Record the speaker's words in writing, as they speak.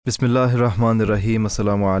Bismillahir Rahmanir Rahim.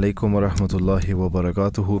 Assalamu alaikum wa rahmatullahi wa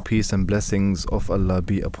barakatuhu. Peace and blessings of Allah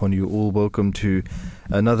be upon you all. Welcome to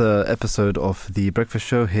another episode of The Breakfast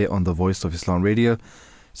Show here on the Voice of Islam Radio.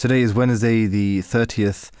 Today is Wednesday, the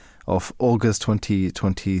 30th of August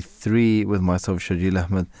 2023, with myself, Shajeel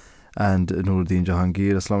Ahmed, and Nooruddeen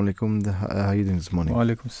Jahangeer. Assalamu alaikum. How are you doing this morning? Wa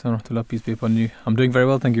alaikum assalam wa rahmatullah. Peace be upon you. I'm doing very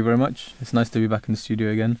well, thank you very much. It's nice to be back in the studio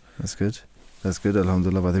again. That's good. That's good,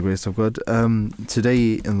 alhamdulillah, by the grace of God.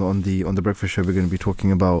 Today on the Breakfast Show, we're going to be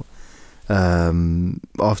talking about,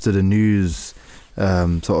 after the news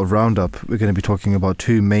sort of roundup, we're going to be talking about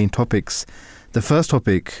two main topics. The first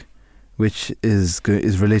topic, which is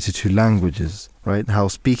related to languages, right? How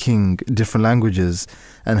speaking different languages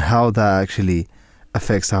and how that actually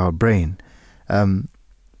affects our brain. You're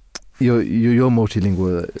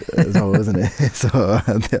multilingual as well, isn't it? So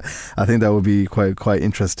I think that would be quite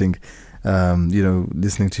interesting.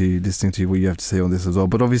 Listening to what you have to say on this as well.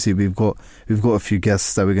 But obviously we've got a few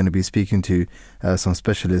guests that we're going to be speaking to, some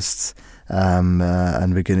specialists,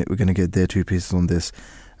 and we're going to get their two pieces on this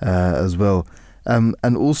as well.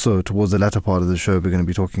 And also towards the latter part of the show, we're going to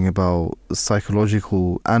be talking about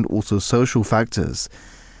psychological and also social factors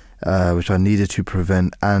which are needed to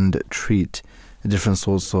prevent and treat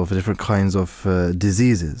different kinds of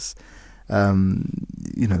diseases.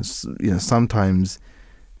 Sometimes,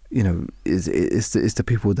 it's the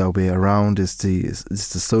people that we're around, it's the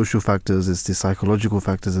social factors, it's the psychological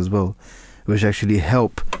factors as well, which actually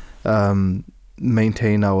help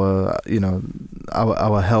maintain our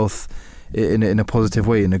health in a positive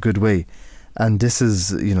way, in a good way. And this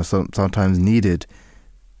is sometimes needed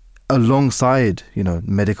alongside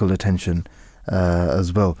medical attention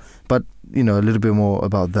as well. But a little bit more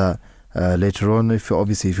about that later on. If you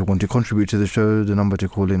want to contribute to the show, the number to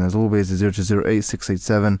call in as always is 0208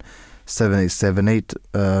 687 7878,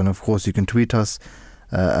 and of course you can tweet us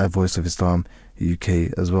at Voice of Islam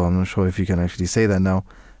UK as well. I'm not sure if you can actually say that now,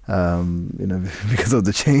 because of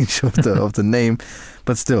the change of the name,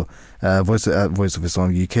 but still, Voice of Islam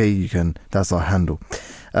UK. You can. That's our handle.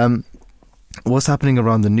 What's happening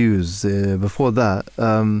around the news? Before that.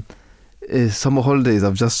 Summer holidays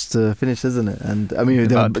have just finished, isn't it? And I mean,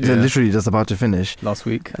 they're literally just about to finish. Last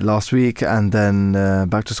week, and then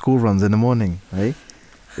back to school runs in the morning, right?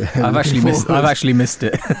 I've actually missed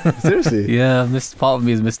it. Seriously? Yeah, part of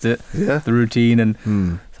me has missed it. Yeah, the routine, and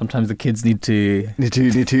sometimes the kids need to.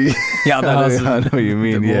 Yeah, the house. I know what you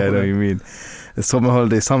mean. Yeah, I know what you mean. The summer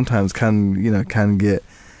holidays sometimes can get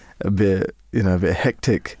a bit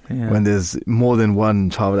hectic when there's more than one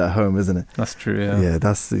child at home, isn't it? That's true.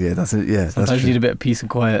 That's it. Sometimes you need a bit of peace and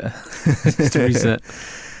quiet just to reset.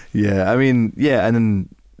 Yeah, I mean, and then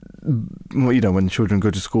when children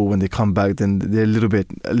go to school, when they come back, then they're a little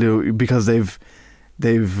because they've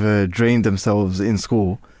drained themselves in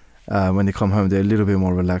school. When they come home, they're a little bit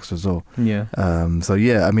more relaxed as well. Yeah.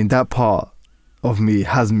 I mean, that part of me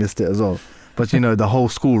has missed it as well. But the whole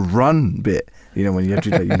school run bit. When you have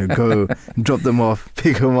to go drop them off,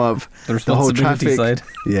 pick them up, the responsibility side.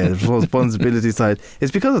 Yeah, the responsibility side. It's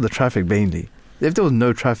because of the traffic mainly. If there was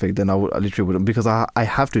no traffic, then I literally wouldn't, because I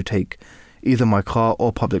have to take either my car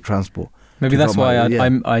or public transport. Maybe that's why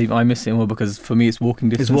I miss it more, because for me it's walking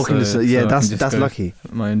distance. It's walking distance. Yeah, that's lucky.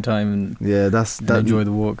 My own time and enjoy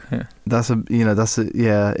the walk. Yeah.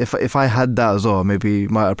 If I had that as well, maybe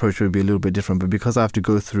my approach would be a little bit different. But because I have to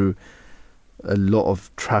go through a lot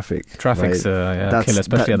of traffic's right? Killer,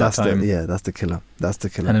 especially at that time. That's the killer.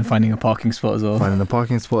 And then finding a parking spot as well. I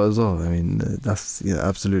mean, that's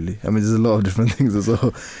absolutely. I mean, there's a lot of different things as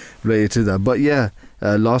well related to that. But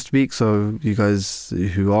last week, so you guys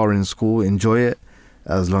who are in school, enjoy it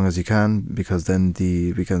as long as you can, because then then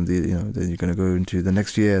you're going to go into the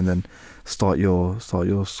next year and then start your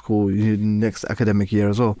school next academic year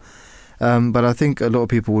as well. But I think a lot of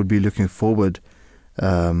people would be looking forward.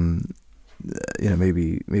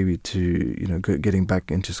 Maybe to getting back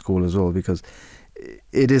into school as well, because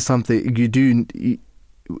it is something you do.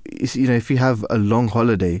 If you have a long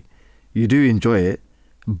holiday, you do enjoy it,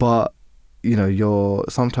 but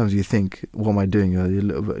sometimes you think, what am I doing? You're a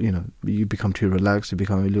little bit, you become too relaxed, you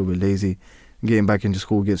become a little bit lazy. Getting back into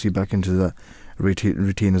school gets you back into that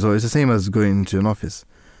routine as well. It's the same as going into an office,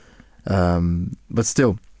 but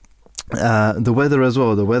still, the weather as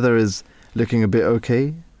well. The weather is looking a bit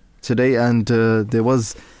okay today, and there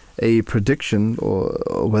was a prediction or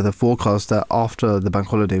weather forecast that after the bank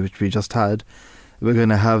holiday, which we just had, we're going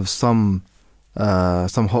to have some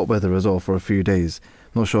hot weather as well for a few days.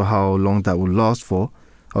 Not sure how long that will last for.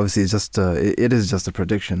 Obviously, it's just it is just a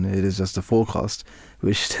prediction. It is just a forecast,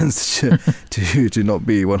 which tends to not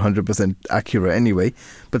be 100% accurate anyway.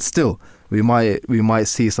 But still, we might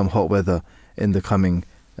see some hot weather in the coming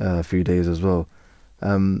few days as well.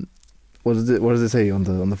 What does it say on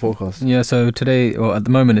the forecast? Yeah, so today, well, at the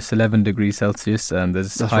moment it's 11 degrees Celsius, and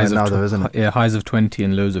there's That's highs right now, of though, isn't it? Yeah, highs of 20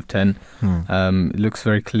 and lows of 10. It looks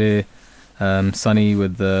very clear, sunny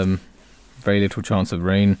with very little chance of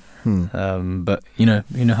rain. But you know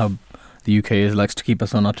how the UK likes to keep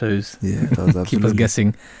us on our toes. Yeah, it does, keep us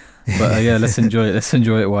guessing. But yeah, let's enjoy it. Let's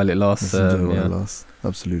enjoy it while it lasts. Let's enjoy it while it lasts.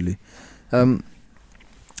 Absolutely.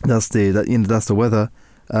 That's the weather.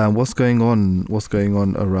 What's going on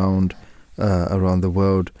around the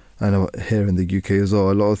world? I know here in the UK as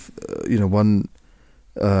well. A lot of one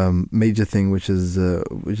major thing which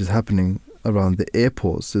is happening around the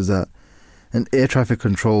airports is that an air traffic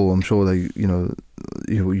control. I'm sure that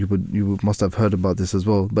you must have heard about this as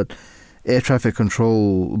well. But air traffic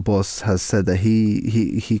control boss has said that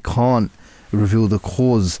he can't reveal the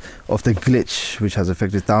cause of the glitch which has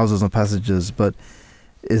affected thousands of passengers, but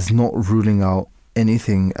is not ruling out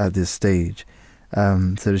anything at this stage.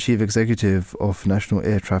 So the chief executive of National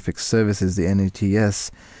Air Traffic Services, the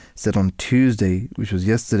NATS, said on Tuesday, which was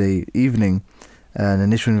yesterday evening, an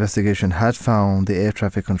initial investigation had found the air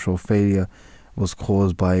traffic control failure was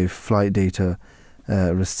caused by flight data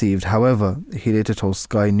received. However, he later told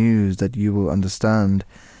Sky News that you will understand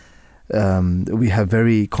we have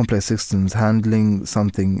very complex systems handling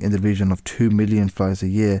something in the region of 2 million flights a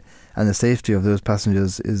year, and the safety of those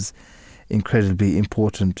passengers is incredibly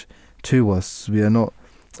important to us. We are not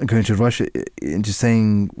going to rush into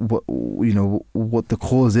saying what the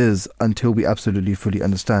cause is until we absolutely fully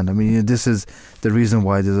understand. I mean, this is the reason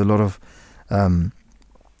why there's a lot of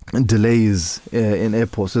delays in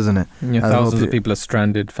airports, isn't it? Yeah, thousands of people are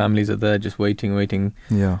stranded. Families are there just waiting.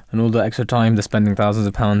 Yeah, and all the extra time they're spending thousands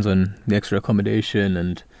of pounds on the extra accommodation,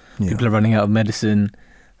 and people are running out of medicine.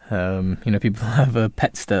 People have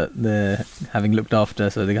pets that they're having looked after,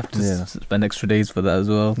 so they have to spend extra days for that as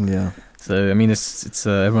well. Yeah. So I mean, it's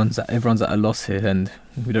everyone's at a loss here, and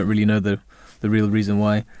we don't really know the real reason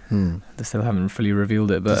why. They still haven't fully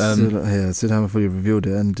revealed it, but still haven't fully revealed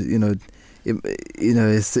it, and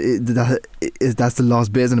that's the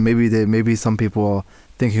last bit, isn't it? Maybe some people are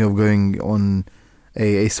thinking of going on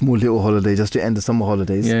a small little holiday just to end the summer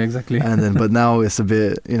holidays. Yeah, exactly. And then, but now it's a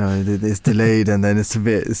bit, it's delayed, and then it's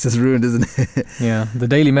just ruined, isn't it? Yeah, the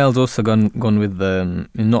Daily Mail's also gone with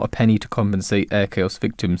not a penny to compensate air chaos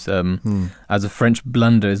victims, as a French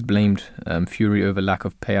blunder is blamed, fury over lack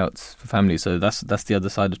of payouts for families. So that's the other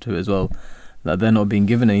side to it as well, that they're not being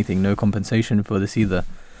given anything, no compensation for this either.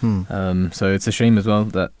 So it's a shame as well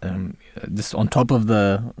that just on top of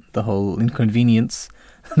the whole inconvenience,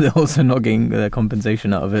 they're also not getting their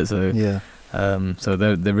compensation out of it. So so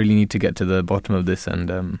they really need to get to the bottom of this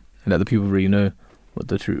and let the people really know what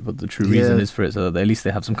the true reason is for it, so that at least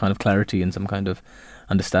they have some kind of clarity and some kind of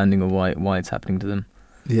understanding of why it's happening to them.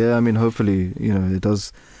 Yeah, I mean, hopefully it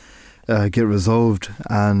does get resolved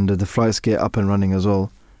and the flights get up and running as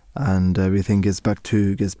well, and everything gets back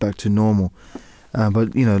to normal.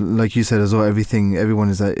 But like you said as well, everyone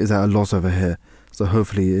is at a loss over here. So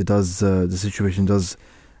hopefully it does. The situation does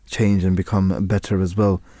change and become better as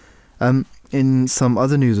well. In some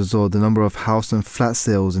other news as well, the number of house and flat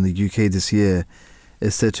sales in the UK this year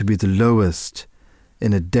is said to be the lowest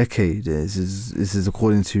in a decade. This is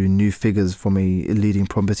according to new figures from a leading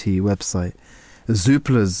property website.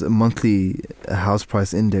 Zoopla's monthly house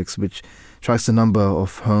price index, which tracks the number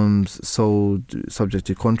of homes sold subject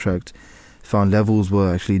to contract, found levels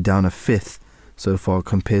were actually down a fifth so far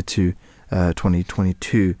compared to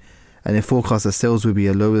 2022. And it forecasts that sales will be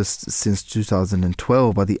the lowest since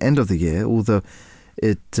 2012 by the end of the year, although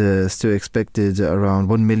it still expected around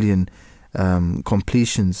 1 million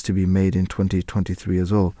completions to be made in 2023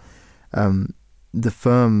 as well. The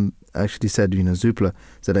firm actually said, Zoopla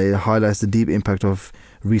said that it highlights the deep impact of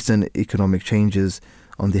recent economic changes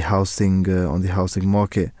on the housing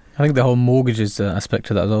market. I think the whole mortgages aspect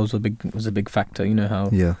of that was a big factor. How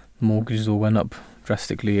mortgages all went up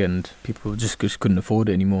drastically and people just couldn't afford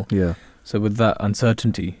it anymore. Yeah. So with that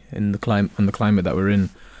uncertainty in the climate that we're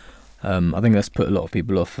in, I think that's put a lot of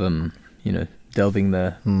people off, delving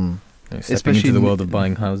there, stepping into the world of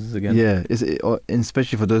buying houses again. Yeah,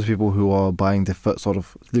 especially for those people who are buying the first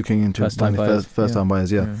time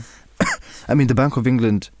buyers. Yeah. I mean, the Bank of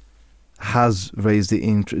England has raised the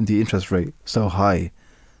interest rate so high.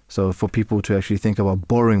 So for people to actually think about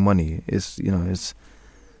borrowing money, it's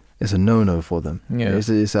a no-no for them. Yeah.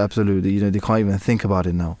 It's absolutely, they can't even think about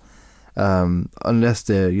it now, unless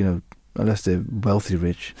they're wealthy,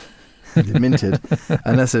 rich, they're minted.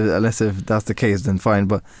 unless if that's the case, then fine.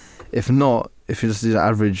 But if not, if you're just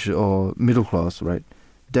average or middle class, right,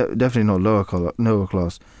 definitely not lower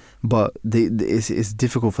class, but it's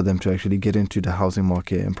difficult for them to actually get into the housing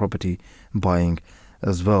market and property buying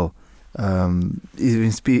as well.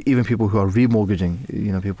 Even people who are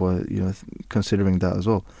remortgaging, people are considering that as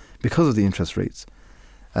well because of the interest rates,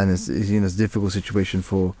 and it's a difficult situation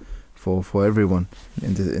for everyone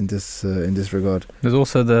in this regard. There's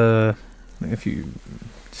also if you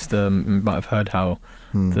just might have heard how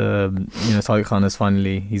Sadiq Khan has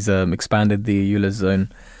he's expanded the ULEZ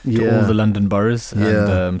zone to all the London boroughs,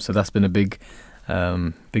 and so that's been a big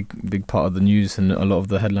part of the news, and a lot of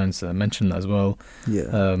the headlines mention that as well.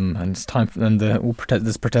 And it's time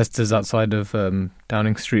there's protesters outside of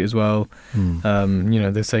Downing Street as well.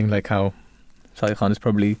 They're saying like how Sadiq Khan is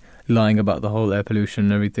probably lying about the whole air pollution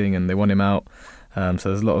and everything, and they want him out. So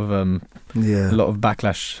there's a lot of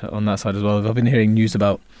backlash on that side as well. I've been hearing news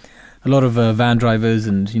about a lot of van drivers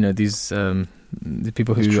and these the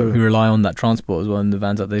people who rely on that transport as well, and the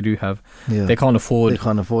vans that they do have, they can't afford it.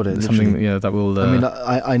 Something that will.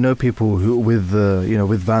 I know people who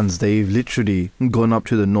with vans, they've literally gone up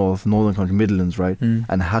to the northern country, Midlands, right,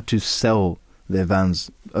 and had to sell their vans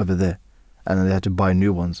over there, and then they had to buy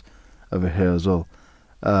new ones over here as well,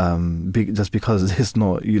 just because it's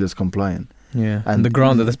not ULEZ compliant. Yeah, and the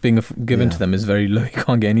grant that's being given to them is very low. You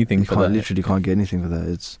can't get anything for that. Literally can't get anything for that.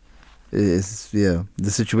 It's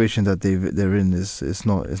the situation that they're in is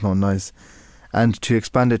not nice, and to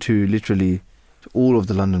expand it to literally all of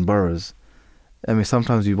the London boroughs. I mean,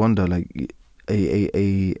 sometimes you wonder, like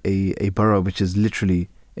a borough which is literally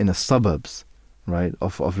in the suburbs, right,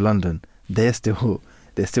 of London, they're still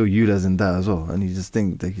ULEZ in that as well, and you just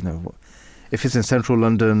think that if it's in central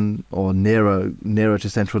London or nearer to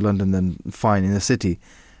central London, then fine in the city,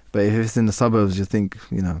 but if it's in the suburbs, you think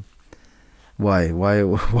why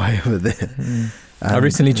over there? I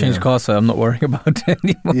recently changed cars, so I'm not worrying about it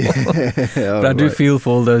anymore. But I do feel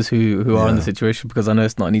for all those who are in the situation, because I know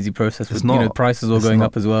it's not an easy process. It's not. Prices are going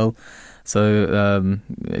up as well. So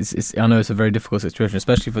I know it's a very difficult situation,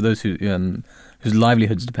 especially for those whose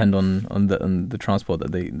livelihoods depend on the transport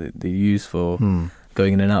that they use for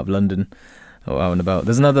going in and out of London or out and about.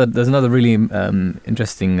 There's another really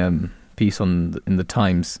interesting piece in the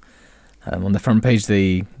Times. On the front page,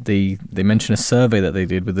 they mention a survey that they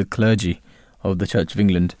did with the clergy of the Church of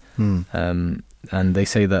England, and they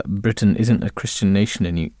say that Britain isn't a Christian nation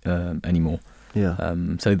anymore.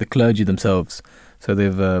 So the clergy themselves. So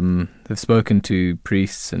they've spoken to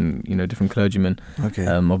priests and different clergymen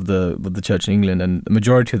of the Church in England, and the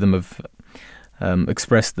majority of them have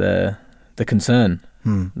expressed the concern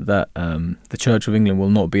that the Church of England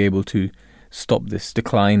will not be able to stop this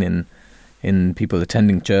decline in people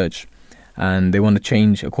attending church, and they want to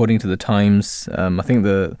change according to the times. I think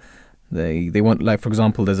they want, like, for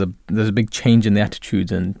example, there's a big change in the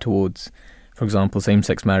attitudes and towards, for example,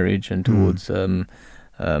 same-sex marriage and towards gay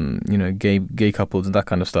couples and that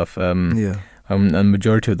kind of stuff. And the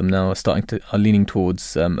majority of them now are leaning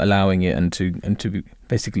towards allowing it and to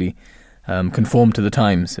basically conform to the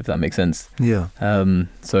times, if that makes sense.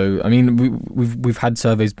 So I mean, we've had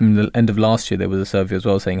surveys. In the end of last year, there was a survey as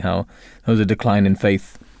well saying how there was a decline in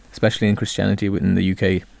faith, especially in Christianity in the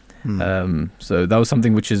UK. So that was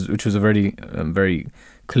something which was a very very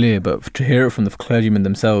clear. But to hear it from the clergymen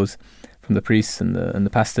themselves, from the priests and the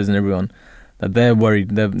pastors and everyone, that they're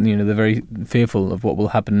worried, they're very fearful of what will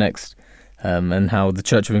happen next, and how the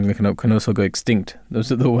Church of England can also go extinct.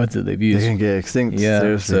 Those are the words that they've used. They can get extinct.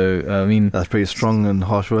 Seriously. So I mean, that's pretty strong and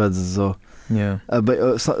harsh words as well.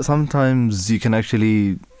 But sometimes you can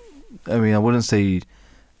actually, I mean, I wouldn't say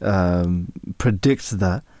predict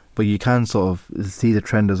that, but you can sort of see the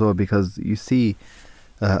trend as well, because you see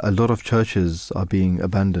a lot of churches are being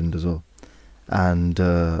abandoned as well, and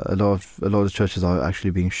a lot of churches are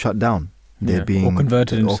actually being shut down. They're being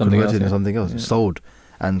converted into something else. Sold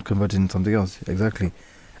and converted into something else. Exactly.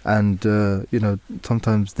 And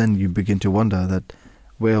sometimes then you begin to wonder that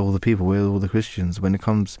where are all the people, where are all the Christians when it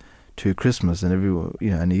comes to Christmas and everyone,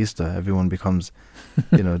 and Easter? Everyone becomes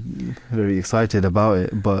very excited about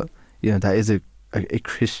it, but that is a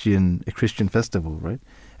Christian festival, right?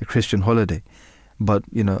 A Christian holiday. But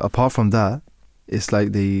apart from that, it's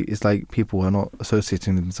like people are not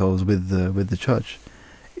associating themselves with the church.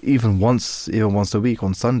 Even once a week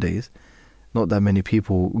on Sundays, not that many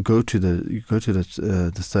people go to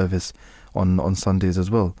the service on Sundays as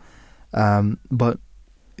well. But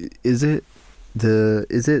is it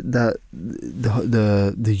that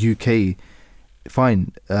the UK,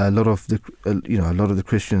 fine, a lot of the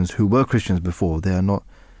Christians who were Christians before, they are not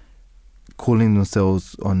calling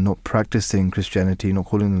themselves, or not practicing Christianity, not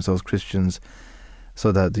calling themselves Christians,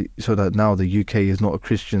 so that now the UK is not a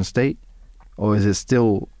Christian state? or is it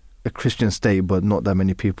still a Christian state but not that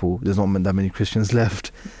many people? There's not that many Christians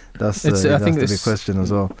left. That's the big question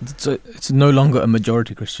as well. It's no longer a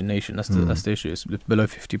majority Christian nation. That's the issue. It's below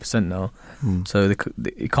 50% now. So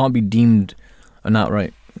it can't be deemed an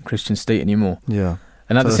outright Christian state anymore. Yeah.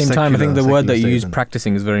 And at the same time, I think the word that you use,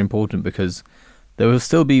 practicing, is very important, because there will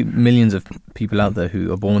still be millions of people out there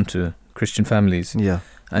who are born to Christian families. Yeah.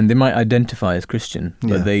 And they might identify as Christian,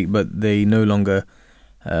 but they no longer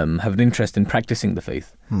have an interest in practicing the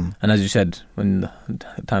faith. And as you said, when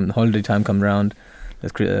the holiday time comes around,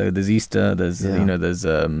 there's Easter, there's there's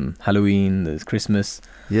Halloween, there's Christmas.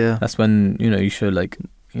 Yeah, that's when you show, like,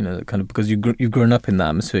 kind of, because you've grown up in that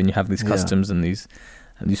atmosphere and you have these customs and these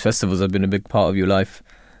festivals have been a big part of your life.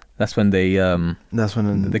 That's when they come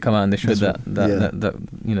out and they show that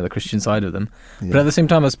the Christian side of them. But at the same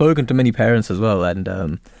time, I've spoken to many parents as well, and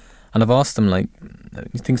I've asked them, like,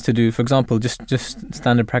 things to do. For example, just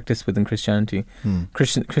standard practice within Christianity,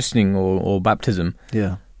 christening or baptism.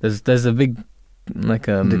 Yeah, there's a big, like,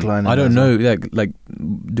 decline. I don't know, like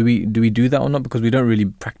do we do that or not? Because we don't really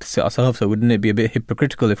practice it ourselves. So wouldn't it be a bit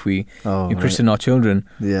hypocritical if we christen our children,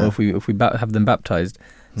 or if we have them baptized?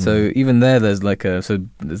 So even there's like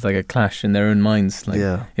a clash in their own minds. Like,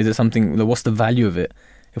 is it something? What's the value of it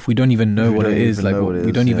if we don't even know what it is? Like,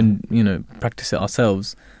 we don't even practice it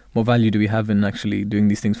ourselves. What value do we have in actually doing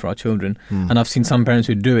these things for our children? And I've seen some parents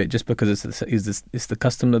who do it just because it's the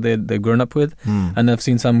custom that they've grown up with, and I've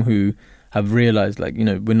seen some who have realised, like,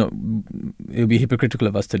 it'll be hypocritical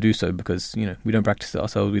of us to do so, because we don't practice it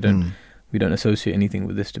ourselves. We don't associate anything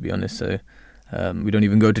with this, to be honest. So we don't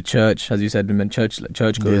even go to church, as you said.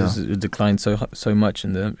 Church goes declined so much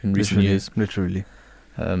in recent years. Literally.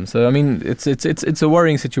 So I mean, it's a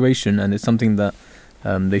worrying situation, and it's something that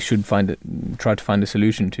they should try to find a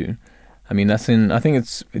solution to. I mean, I think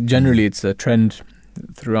it's generally it's a trend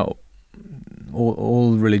throughout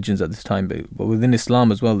all religions at this time, but within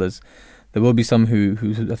Islam as well, there will be some who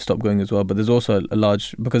have stopped going as well. But there's also a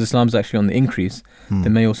large, because Islam's actually on the increase. There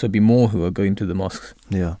may also be more who are going to the mosques.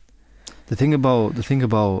 Yeah. The thing about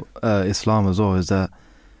Islam as well is that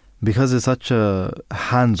because it's such a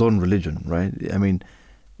hands-on religion, right? I mean,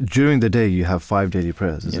 during the day you have 5 daily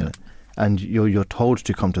prayers, isn't it? And you're told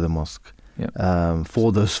to come to the mosque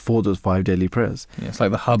for those 5 daily prayers. Yeah, it's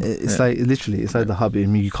like the hub. It's like literally, it's like the hub. I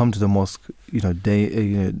mean, you come to the mosque,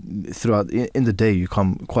 throughout in the day you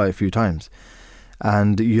come quite a few times,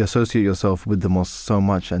 and you associate yourself with the mosque so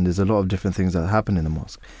much. And there's a lot of different things that happen in the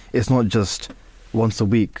mosque. It's not just once a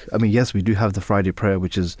week. I mean, yes, we do have the Friday prayer,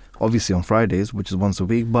 which is obviously on Fridays, which is once a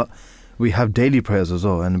week, but we have daily prayers as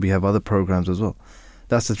well, and we have other programs as well.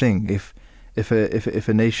 That's the thing. If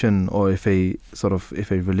a nation, or if a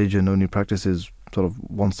religion only practices sort of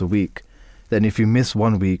once a week, then if you miss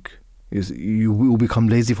 1 week, you will become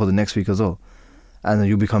lazy for the next week as well, and then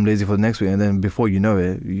you'll become lazy for the next week, and then before you know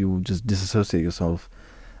it, you will just disassociate yourself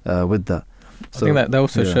with that. So, I think that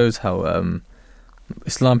also shows how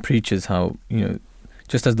Islam preaches how,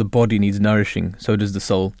 just as the body needs nourishing, so does the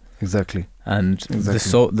soul. Exactly. And the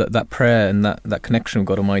soul, that prayer and that connection with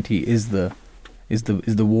God Almighty is the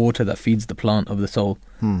water that feeds the plant of the soul.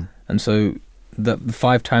 And so the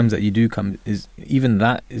 5 times that you do come is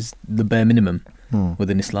the bare minimum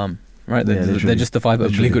within Islam, right? They're just the 5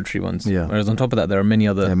 obligatory ones. Yeah. Whereas on top of that, there are many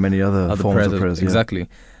other forms of prayers. Exactly.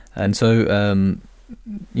 And so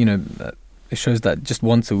it shows that just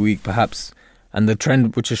once a week, perhaps. And the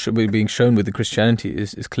trend which is being shown with the Christianity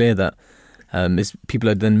is clear that is people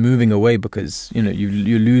are then moving away, because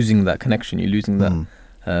you're losing that connection, you're losing that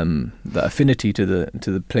affinity to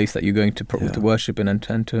the place that you're going to worship in,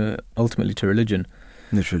 and to ultimately to religion.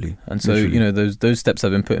 Literally. And so those steps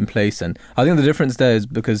have been put in place, and I think the difference there is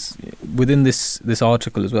because within this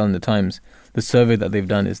article as well in the Times, the survey that they've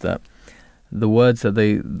done is that the words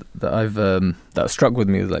that struck with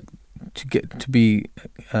me is like to be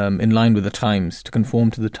in line with the times, to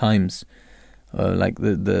conform to the times, like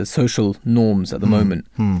the social norms at the moment.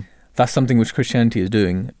 That's something which Christianity is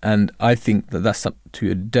doing, and I think that's up to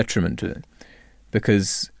a detriment to it,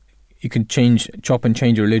 because you can chop and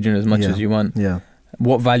change your religion as much as you want. Yeah.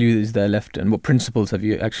 What value is there left, and what principles have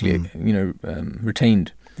you actually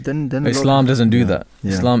retained? Then Islam doesn't do that.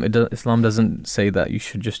 Yeah. Islam doesn't say that you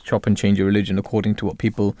should just chop and change your religion according to what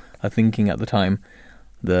people are thinking at the time.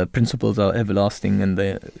 The principles are everlasting, and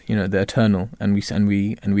they're eternal, and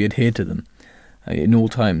we adhere to them in all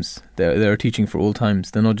times. They're a teaching for all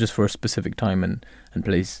times. They're not just for a specific time and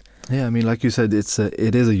place. Yeah, I mean, like you said,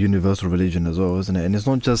 it is a universal religion as well, isn't it? And it's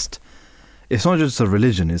not just a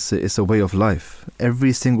religion. It's a way of life.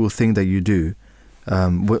 Every single thing that you do,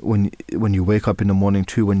 when you wake up in the morning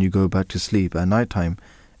to when you go back to sleep at night time,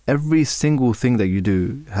 every single thing that you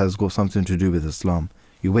do has got something to do with Islam.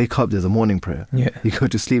 You wake up, there's a morning prayer. Yeah. You go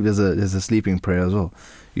to sleep, there's a sleeping prayer as well.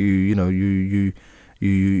 You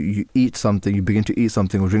eat something, you begin to eat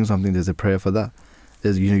something or drink something, there's a prayer for that.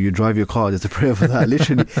 There's, you drive your car, there's a prayer for that.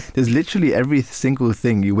 There's literally every single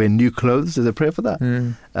thing. You wear new clothes, there's a prayer for that.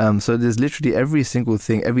 So there's literally every single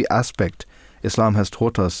thing, every aspect Islam has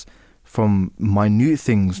taught us, from minute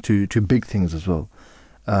things to big things as well.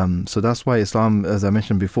 So that's why Islam, as I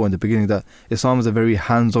mentioned before in the beginning, that Islam is a very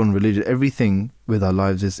hands-on religion. Everything with our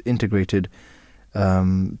lives is integrated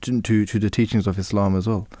to the teachings of Islam as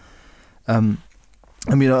well.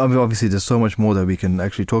 Obviously there's so much more that we can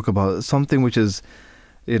actually talk about. Something which is,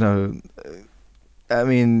 it's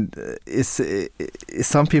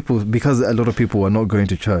some people, because a lot of people are not going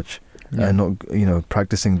to church and not,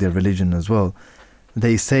 practicing their religion as well.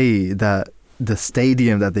 They say that the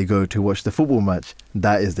stadium that they go to watch the football match,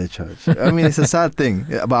 that is their church. It's a sad thing,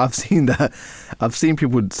 but I've seen that. I've seen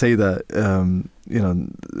people say that,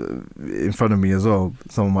 in front of me as well,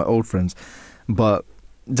 some of my old friends. But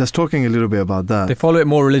just talking a little bit about that, they follow it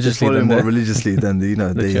more religiously than the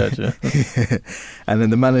church. Yeah. And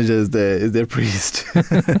then the manager is their priest.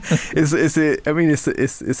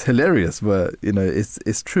 It's hilarious, but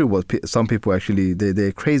it's true. What some people actually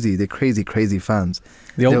they're crazy fans.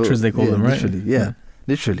 The ultras they call them, right?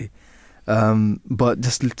 Literally. But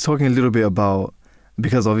just talking a little bit about,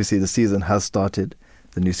 because obviously the season has started,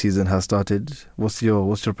 the new season has started. What's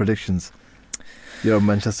your predictions? You're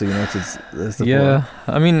Manchester United's support. Yeah,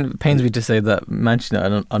 it pains me to say that Manchester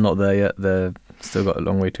United are not there yet. They've still got a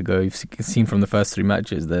long way to go. You've seen from the first 3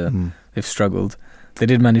 matches, they've struggled. They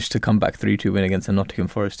did manage to come back 3-2 win against a Nottingham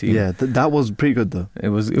Forest team. Yeah, that was pretty good though. It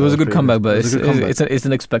was a good comeback, but it's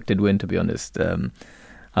an expected win, to be honest.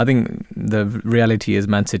 I think the reality is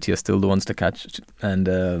Man City are still the ones to catch, and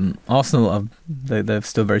Arsenal they're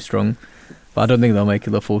still very strong. But I don't think they'll make it.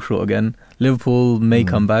 They'll fall short again. Liverpool may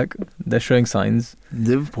come back. They're showing signs.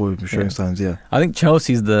 Liverpool are showing signs, yeah. I think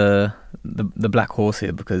Chelsea's the black horse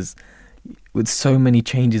here, because with so many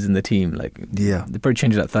changes in the team, they probably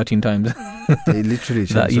changed that 13 times. They literally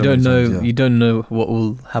changed that you don't know. You don't know what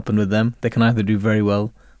will happen with them. They can either do very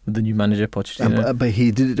well with the new manager, Pochettino. But he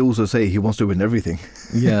did also say he wants to win everything.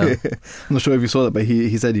 Yeah. I'm not sure if you saw that, but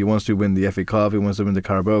he said he wants to win the FA Cup, he wants to win the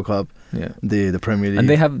Carabao Cup, the Premier League. And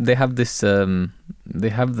they have this they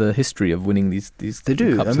have the history of winning these they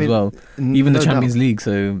do. cups as well. Even the Champions League,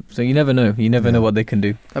 so you never know. You never know what they can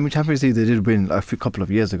do. Champions League they did win a couple of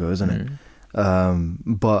years ago, isn't it?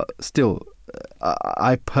 But still,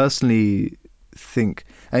 I personally think,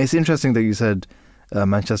 and it's interesting that you said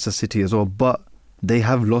Manchester City as well, but they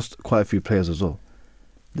have lost quite a few players as well.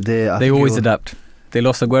 They always adapt. They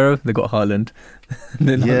lost Aguero, they got Haaland.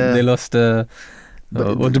 They lost. De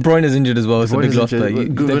Bruyne is injured as well. It's a big loss. But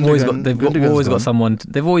they've always got someone.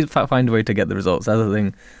 They've always find a way to get the results. That's the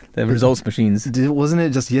thing. They're results machines. Wasn't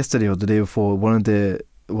it just yesterday or the day before? One of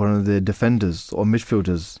the defenders or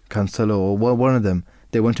midfielders, Cancelo or one of them,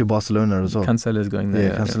 they went to Barcelona as well. Cancelo's going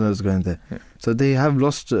there. Cancelo's going there. Yeah. So they have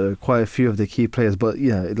lost quite a few of the key players, but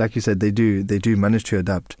like you said, they do manage to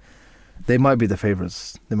adapt. They might be the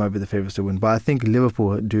favourites. They might be the favourites to win, but I think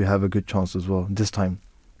Liverpool do have a good chance as well this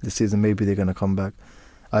season. Maybe they're going to come back.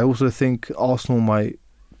 I also think Arsenal might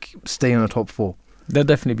stay in the top 4. They'll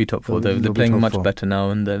definitely be top 4. They're playing much better now,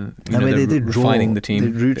 and they're refining the team.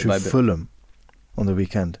 They drew to Fulham on the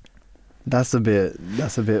weekend. That's a bit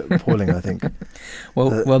appalling, I think.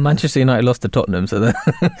 Well, Manchester United lost to Tottenham, so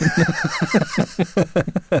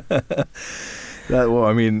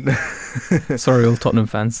sorry, all Tottenham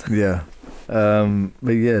fans. Yeah,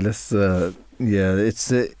 but yeah, let's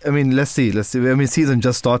see. Season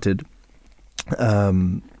just started.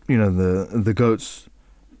 The goats,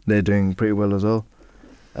 they're doing pretty well as well.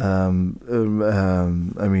 Cristiano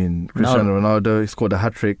Ronaldo, he scored a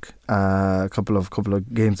hat-trick a couple of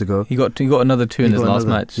games ago. He got another 2 in his last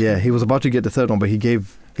match. Yeah, he was about to get the third one, but he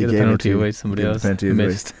gave the penalty away to somebody else.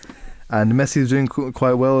 Missed. And Messi's doing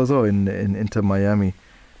quite well as well in Inter Miami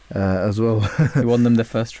as well. He won them their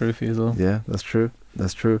first trophy as well. Yeah, that's true.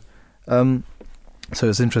 So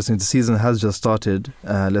it's interesting. The season has just started.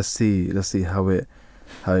 Let's see how it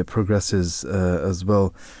progresses as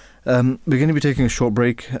well. We're going to be taking a short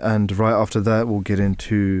break, and right after that we'll get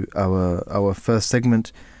into our first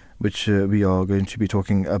segment, which we are going to be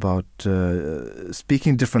talking about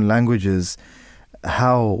speaking different languages,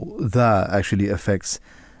 how that actually affects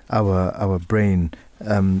our brain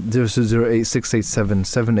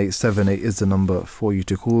 08086877878 is the number for you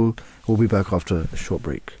to call. We'll be back after a short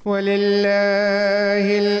break. وَلِلَّهِ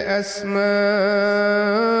الْأَسْمَاءُ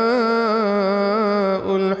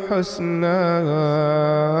الْحُسْنَى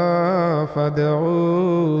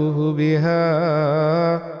فَادْعُوهُ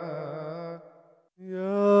بِهَا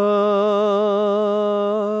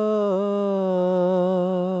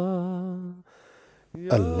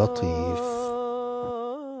اللطيف.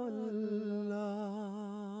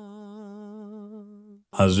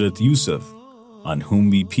 Hazrat Yusuf, on whom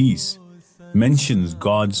be peace, mentions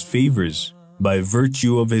God's favors by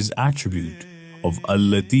virtue of his attribute of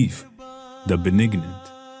Al-Latif, the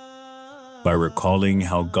benignant, by recalling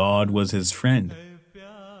how God was his friend,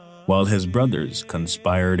 while his brothers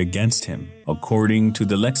conspired against him. According to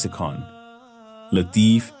the lexicon,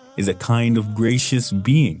 Latif is a kind of gracious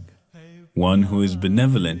being, one who is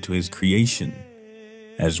benevolent to his creation,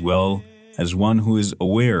 as well as one who is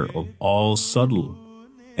aware of all subtle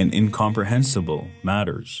and incomprehensible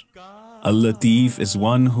matters. Al-Latif is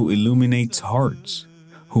one who illuminates hearts,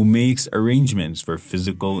 who makes arrangements for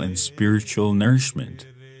physical and spiritual nourishment,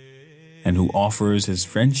 and who offers his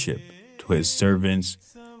friendship to his servants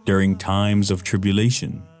during times of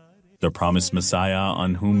tribulation. The promised Messiah,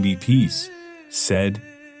 on whom be peace, said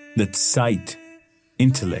that sight,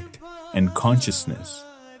 intellect, and consciousness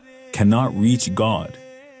cannot reach God.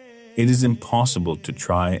 It is impossible to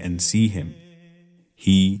try and see him.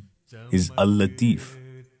 He is Al-Latif.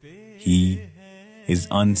 He is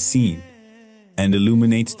unseen and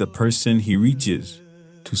illuminates the person he reaches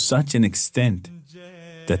to such an extent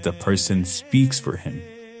that the person speaks for him,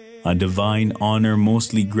 a divine honor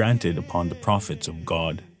mostly granted upon the prophets of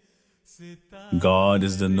God. God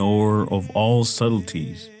is the knower of all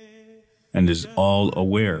subtleties and is all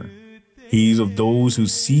aware. He is of those who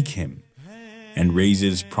seek him and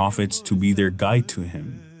raises prophets to be their guide to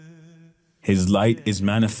him. His light is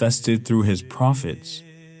manifested through his prophets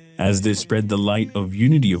as they spread the light of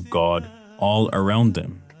unity of God all around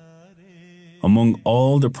them. Among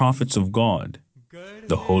all the prophets of God,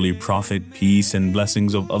 the Holy Prophet, peace and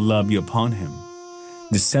blessings of Allah be upon him,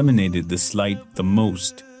 disseminated this light the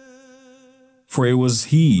most. For it was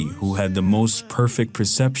he who had the most perfect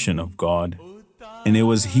perception of God, and it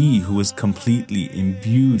was he who was completely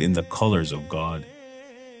imbued in the colors of God.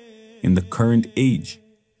 In the current age,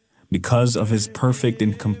 because of his perfect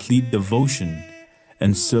and complete devotion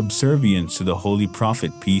and subservience to the Holy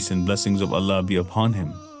Prophet, peace and blessings of Allah be upon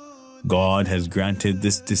him, God has granted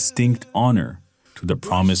this distinct honor to the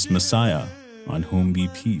promised Messiah, on whom be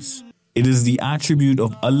peace. It is the attribute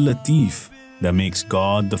of Al-Latif that makes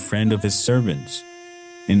God the friend of his servants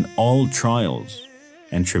in all trials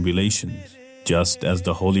and tribulations, just as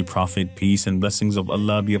the Holy Prophet, peace and blessings of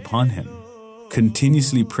Allah be upon him,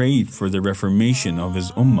 continuously prayed for the reformation of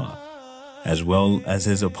his ummah, as well as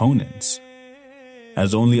his opponents,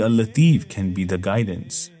 as only Al-Latif can be the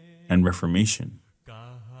guidance and reformation.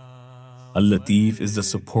 Al-Latif is the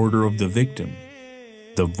supporter of the victim,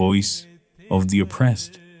 the voice of the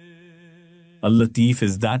oppressed. Al-Latif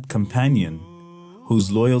is that companion whose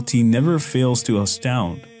loyalty never fails to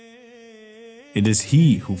astound. It is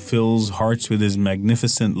he who fills hearts with his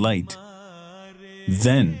magnificent light.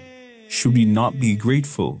 Then, should we not be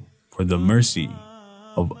grateful for the mercy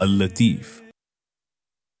of Al-Latif?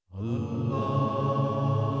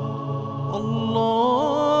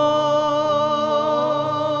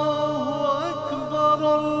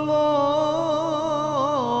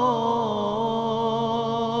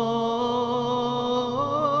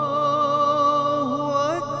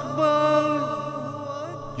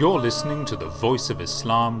 You're listening to the Voice of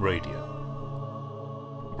Islam Radio,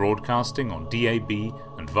 broadcasting on DAB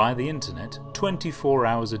and via the internet 24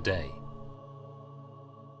 hours a day.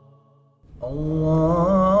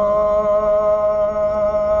 Allahu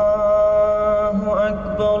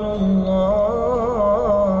Akbar, Allahu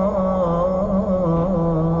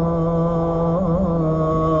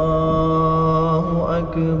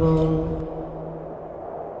Akbar,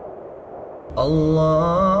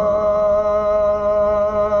 Allah.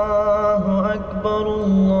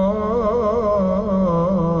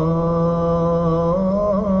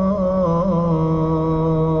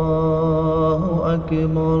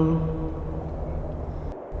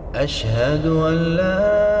 أشهد أن لا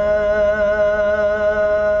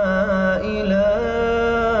إله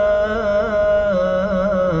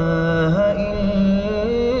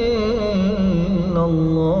إلا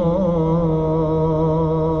الله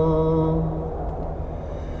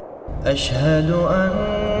أشهد أن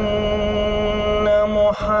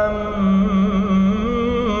محمدا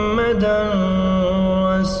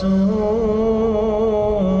رسول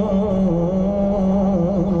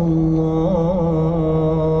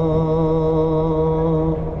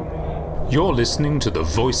You're listening to the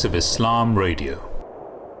Voice of Islam Radio.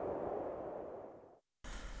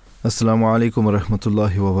 Assalamu alaikum wa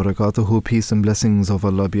rahmatullahi wa barakatuhu. Peace and blessings of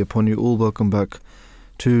Allah be upon you all. Welcome back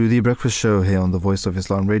to the breakfast show here on the Voice of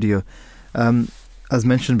Islam Radio. As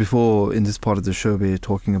mentioned before, in this part of the show, we're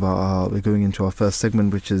talking about we're going into our first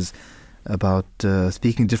segment, which is about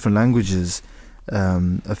speaking different languages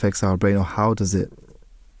affects our brain, or how does it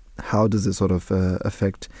sort of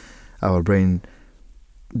affect our brain.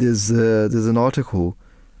 There's an article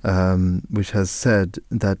which has said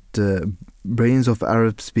that brains of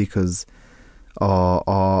Arab speakers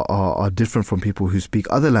are different from people who speak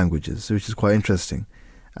other languages, which is quite interesting.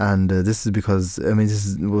 And this is because, this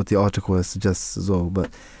is what the article suggests as well, but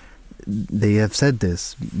they have said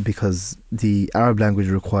this because the Arab language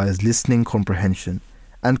requires listening comprehension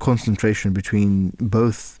and concentration between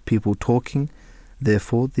both people talking.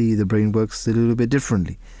 Therefore, the brain works a little bit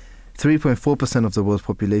differently. 3.4% of the world's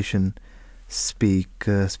population speak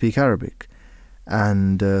Arabic,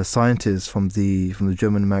 and scientists from the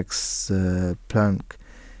German Max Planck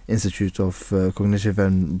Institute of Cognitive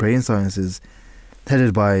and Brain Sciences,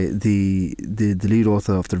 headed by the lead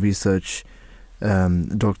author of the research,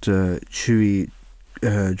 Dr. Chui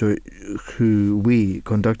Hui,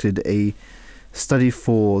 conducted a study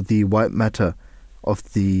for the white matter of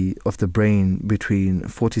the brain between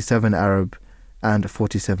 47 Arab and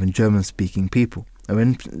 47 German-speaking people.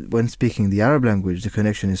 And when speaking the Arab language, the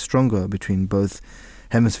connection is stronger between both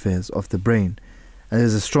hemispheres of the brain, and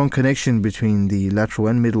there's a strong connection between the lateral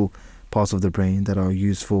and middle parts of the brain that are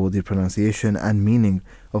used for the pronunciation and meaning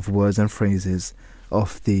of words and phrases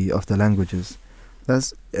of the languages.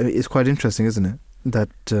 It's quite interesting, isn't it? That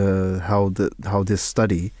how this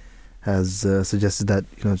study has suggested that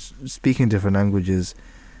speaking different languages,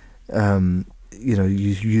 you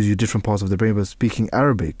use your different parts of the brain, but speaking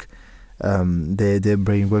Arabic, their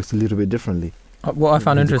brain works a little bit differently. What I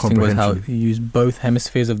found interesting was how you use both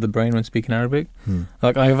hemispheres of the brain when speaking Arabic.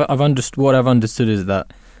 Like what I've understood is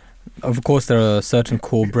that, of course, there are certain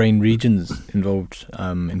core brain regions involved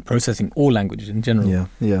in processing all languages in general.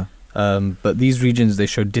 Yeah. But these regions, they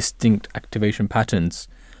show distinct activation patterns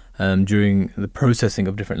during the processing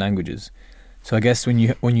of different languages. So I guess when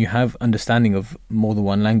you have understanding of more than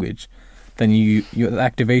one language, then the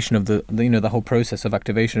activation of the whole process of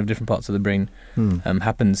activation of different parts of the brain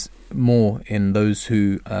happens more in those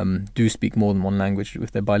who do speak more than one language,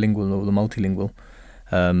 if they're bilingual or the multilingual.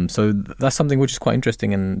 So that's something which is quite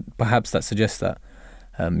interesting, and perhaps that suggests that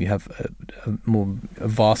you have a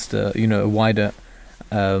vaster, a wider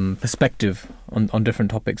perspective on different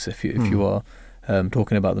topics if you are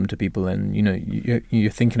talking about them to people, and you're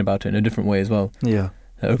thinking about it in a different way as well. Yeah.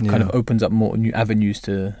 Kind of opens up more new avenues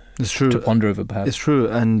to ponder over, perhaps. It's true,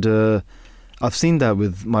 and I've seen that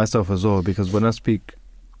with myself as well, because when I speak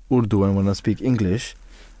Urdu and when I speak English,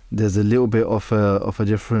 there's a little bit of a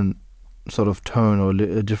different sort of tone, or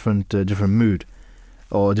a different mood,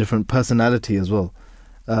 or a different personality as well.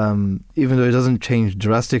 Even though it doesn't change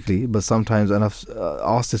drastically, but sometimes, and I've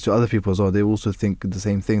asked this to other people as well, they also think the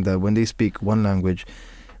same thing, that when they speak one language,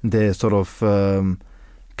 their sort of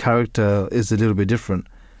character is a little bit different,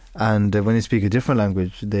 and when they speak a different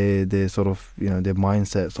language, they sort of their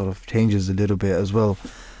mindset sort of changes a little bit as well.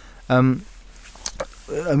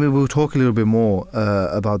 We'll talk a little bit more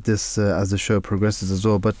about this as the show progresses as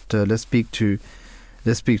well. But let's speak to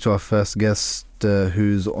our first guest,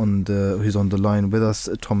 who's on the line with us,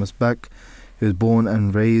 Thomas Bak, who was born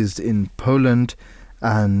and raised in Poland,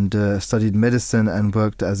 and studied medicine and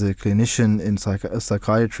worked as a clinician in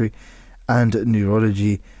psychiatry and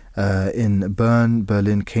neurology in Bern,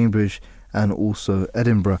 Berlin, Cambridge, and also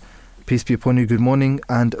Edinburgh. Peace be upon you. Good morning,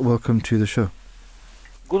 and welcome to the show.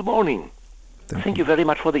 Good morning. Thank you very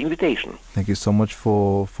much for the invitation. Thank you so much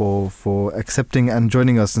for accepting and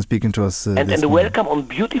joining us and speaking to us. And welcome on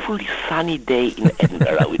beautifully sunny day in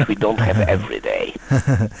Edinburgh, which we don't have every day.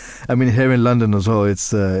 Here in London as well,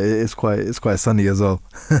 it's quite sunny as well.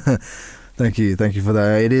 Thank you for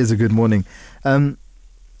that. It is a good morning.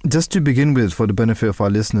 Just to begin with, for the benefit of our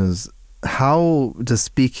listeners, how does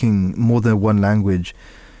speaking more than one language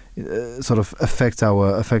sort of affect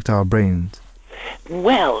our brains?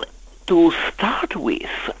 Well, to start with,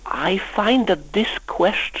 I find that this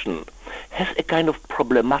question has a kind of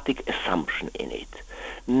problematic assumption in it,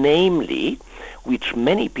 namely, which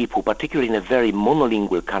many people, particularly in a very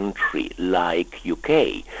monolingual country like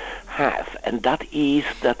UK, have, and that is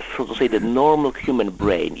that, so to say, the normal human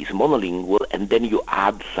brain is monolingual, and then you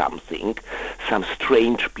add something. Some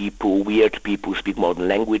strange people, weird people speak more than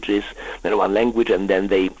one language, and then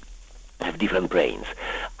they have different brains.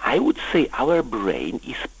 I would say our brain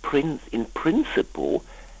is in principle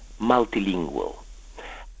multilingual.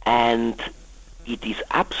 And it is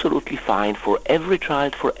absolutely fine for every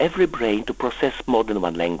child, for every brain to process more than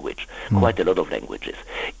one language, quite a lot of languages.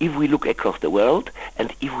 If we look across the world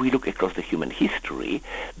and if we look across the human history,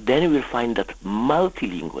 then we will find that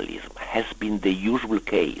multilingualism has been the usual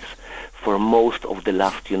case for most of the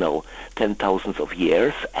last, 10,000s of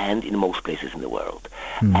years and in most places in the world.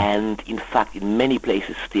 And in fact, in many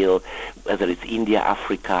places still, whether it's India,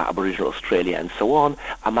 Africa, Aboriginal Australia, and so on,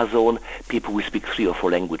 Amazon, people will speak 3 or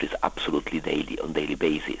 4 languages absolutely on daily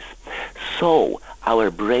basis. So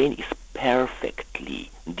our brain is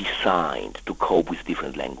perfectly designed to cope with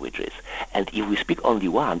different languages. And if we speak only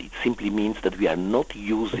one, it simply means that we are not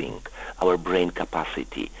using our brain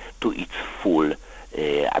capacity to its full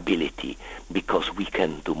ability, because we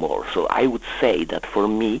can do more. So I would say that for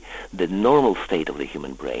me, the normal state of the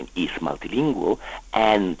human brain is multilingual,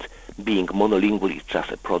 and being monolingual is just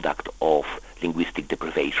a product of linguistic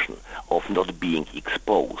deprivation, of not being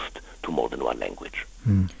exposed to more than one language.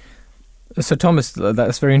 So Thomas,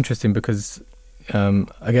 that's very interesting, because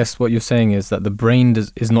I guess what you're saying is that the brain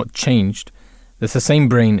is not changed. It's the same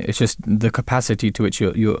brain, it's just the capacity to which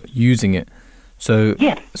you're using it. So,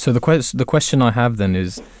 yeah. So the question I have then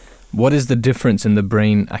is, what is the difference in the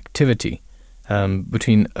brain activity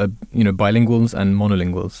between bilinguals and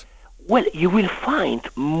monolinguals? Well, you will find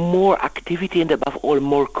more activity and above all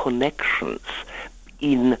more connections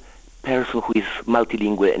in person who is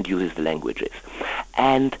multilingual and uses the languages.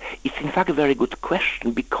 And it's in fact a very good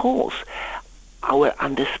question, because our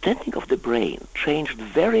understanding of the brain changed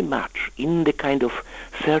very much in the kind of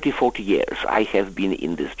 30, 40 years I have been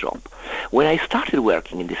in this job. When I started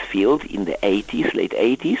working in this field in the 80s, late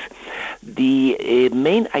 80s, the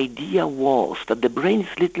main idea was that the brain is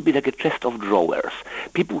a little bit like a chest of drawers.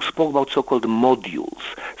 People spoke about so-called modules.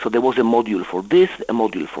 So there was a module for this, a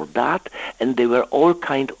module for that, and they were all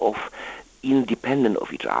kind of independent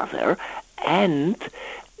of each other. And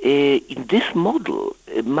in this model,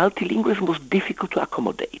 multilingualism was difficult to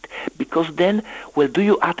accommodate, because then, do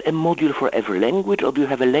you add a module for every language, or do you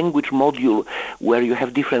have a language module where you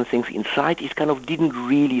have different things inside? It kind of didn't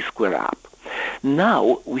really square up.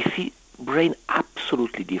 Now we see brain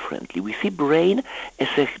absolutely differently. We see brain as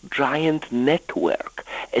a giant network,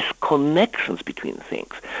 as connections between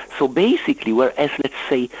things. So basically, whereas, let's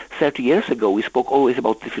say, 30 years ago we spoke always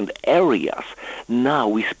about different areas, now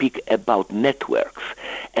we speak about networks.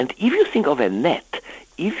 And if you think of a net,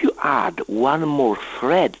 if you add one more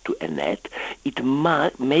thread to a net, it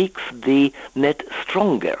makes the net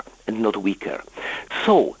stronger and not weaker.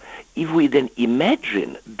 So if we then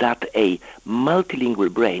imagine that a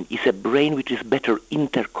multilingual brain is a brain which is better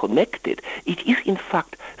interconnected, it is in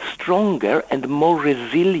fact stronger and more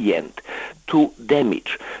resilient to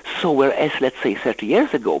damage. So whereas, let's say, 30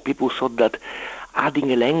 years ago, people thought that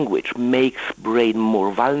adding a language makes brain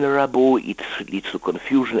more vulnerable, it leads to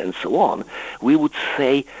confusion and so on, we would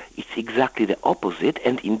say it's exactly the opposite.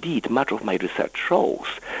 And indeed, much of my research shows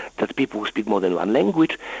that people who speak more than one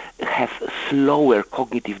language have slower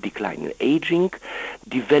cognitive decline in aging,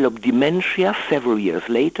 develop dementia several years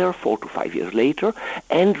later, 4 to 5 years later,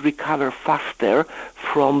 and recover faster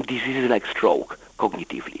from diseases like stroke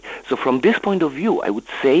cognitively. So from this point of view, I would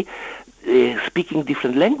say speaking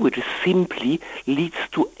different languages simply leads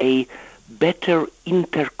to a better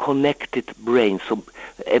interconnected brain, so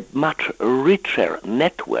a much richer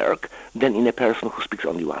network than in a person who speaks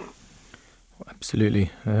only one.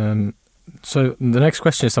 Absolutely. So the next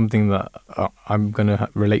question is something that I'm going to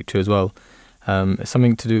relate to as well. It's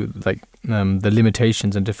something to do with the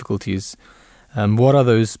limitations and difficulties. What are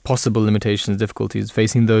those possible limitations and difficulties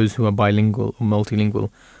facing those who are bilingual or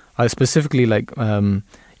multilingual? I specifically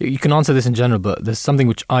you can answer this in general, but there's something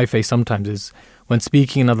which I face sometimes is when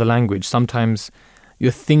speaking another language, sometimes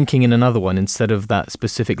you're thinking in another one instead of that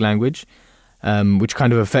specific language, which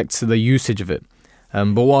kind of affects the usage of it.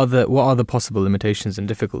 But what are the possible limitations and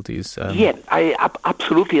difficulties? Yeah,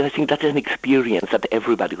 absolutely. I think that is an experience that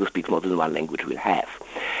everybody who speaks more than one language will have.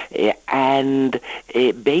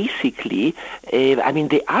 Basically, there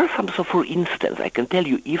are some, so for instance, I can tell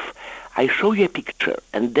you, if I show you a picture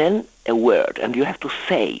and then a word, and you have to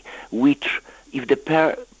say which, if the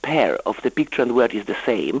pair of the picture and word is the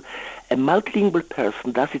same, a multilingual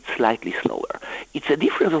person does it slightly slower. It's a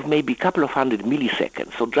difference of maybe a couple of hundred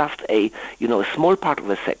milliseconds, so just a small part of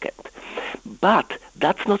a second. But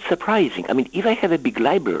That's not surprising. I mean, if I have a big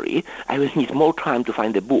library, I will need more time to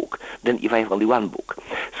find a book than if I have only one book.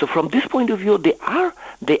 So from this point of view, they are,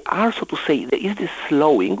 so to say, there is this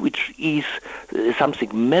slowing, which is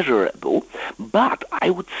something measurable, but I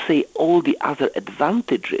would say all the other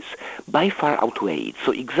advantages by far outweigh it.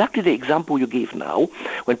 So exactly the example you gave now,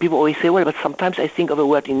 when people always say, well, but sometimes I think of a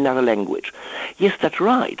word in another language. Yes, that's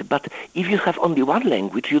right, but if you have only one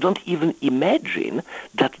language, you don't even imagine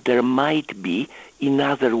that there might be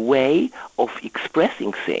another way of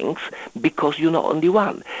expressing things because you know only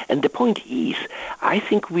one. And the point is, I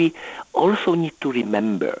think we also need to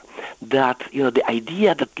remember that, the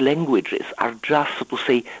idea that languages are just, so to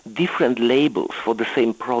say, different labels for the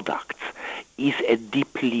same products is a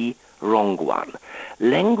deeply wrong one.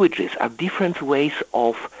 Languages are different ways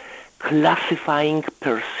of classifying,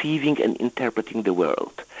 perceiving, and interpreting the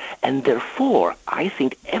world. And therefore, I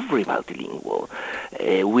think every multilingual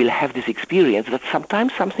will have this experience that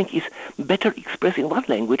sometimes something is better expressed in one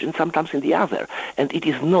language and sometimes in the other. And it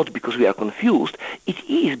is not because we are confused, it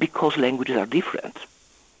is because languages are different.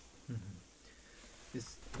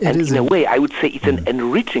 And in a way, I would say it's an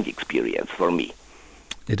enriching experience for me.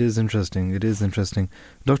 It is interesting.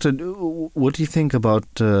 Doctor, what do you think about,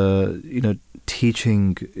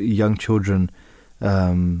 teaching young children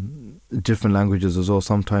different languages as well?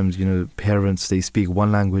 Sometimes, parents, they speak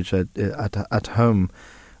one language at home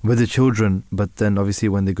with the children, but then obviously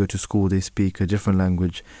when they go to school, they speak a different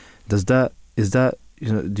language. Do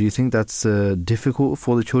you think that's difficult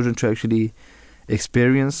for the children to actually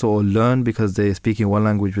experience or learn because they're speaking one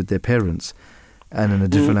language with their parents and in a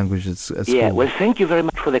different language at school? Yeah, well, thank you very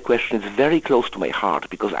much for the question. It's very close to my heart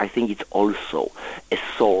because I think it's also a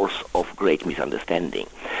source of great misunderstanding.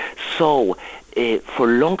 So, for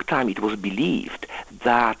a long time it was believed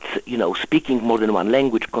that, speaking more than one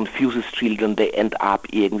language confuses children. They end up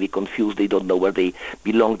irgendwie confused. They don't know where they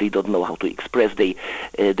belong. They don't know how to express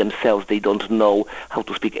themselves. They don't know how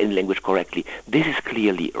to speak any language correctly. This is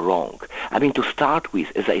clearly wrong. I mean, to start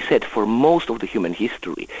with, as I said, for most of the human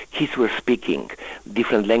history, kids were speaking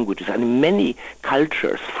different languages. And in many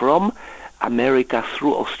cultures, from America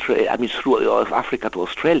through Australia, through Africa to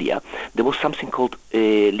Australia, there was something called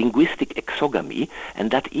linguistic exogamy, and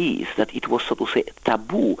that is that it was, so to say,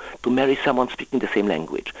 taboo to marry someone speaking the same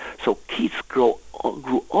language. So kids grew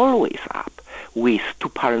always up with two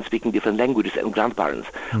parents speaking different languages and grandparents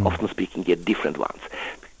often speaking yet different ones.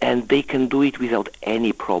 And they can do it without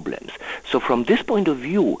any problems. So from this point of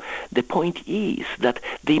view, the point is that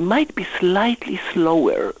they might be slightly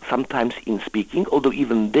slower sometimes in speaking, although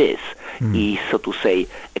even this is, so to say,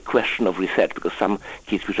 a question of research, because some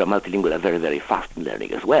kids which are multilingual are very, very fast in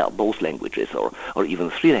learning as well, both languages or even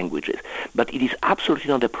three languages. But it is absolutely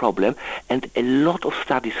not a problem, and a lot of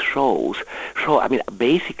studies show,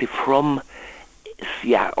 basically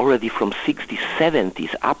already from 60s,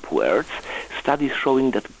 70s upwards, studies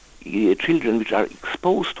showing that children which are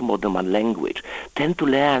exposed to more than one language tend to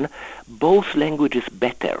learn both languages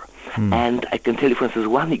better. And I can tell you, for instance,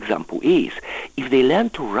 one example is, if they learn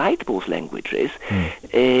to write both languages,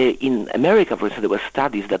 in America, for instance, there were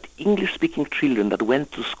studies that English-speaking children that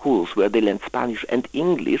went to schools where they learned Spanish and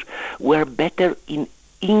English were better in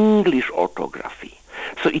English orthography.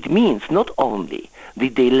 So it means not only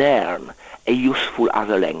did they learn a useful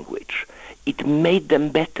other language, it made them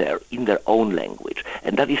better in their own language.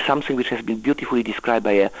 And that is something which has been beautifully described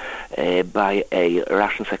by a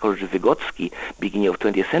Russian psychologist, Vygotsky, beginning of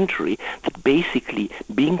 20th century, that basically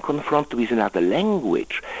being confronted with another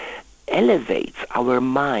language elevates our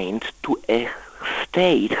mind to a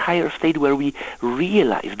higher state where we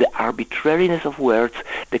realize the arbitrariness of words,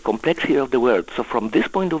 the complexity of the words. So from this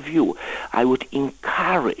point of view, I would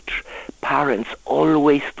encourage parents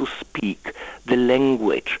always to speak the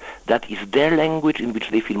language that is their language, in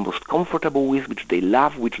which they feel most comfortable with, which they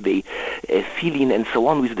love, which they feel in, and so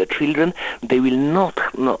on with the children. They will not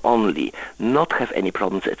only not have any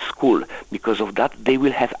problems at school because of that, they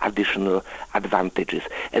will have additional advantages.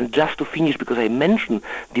 And just to finish, because I mentioned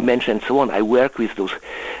dementia and so on, I work with those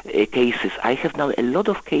cases. I have now a lot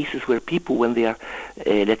of cases where people, when they are,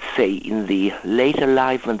 let's say, in the later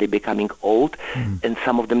life, when they're becoming old, and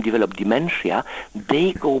some of them develop dementia,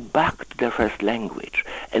 they go back to their first language.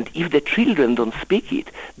 And if the children don't speak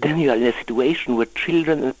it, then you are in a situation where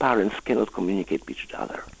children and parents cannot communicate with each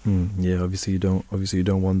other. Yeah, obviously you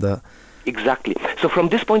don't want that. Exactly. So from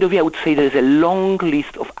this point of view, I would say there is a long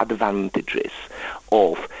list of advantages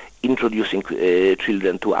of introducing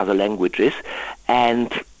children to other languages,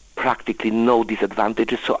 and practically no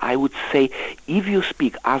disadvantages. So I would say, if you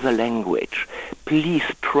speak other language, please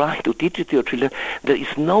try to teach it to your children. There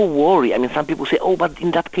is no worry. I mean, some people say, oh, but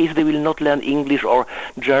in that case they will not learn English or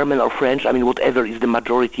German or French, I mean, whatever is the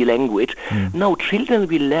majority language. No, children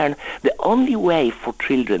will learn. The only way for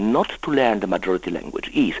children not to learn the majority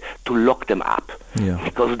language is to lock them up.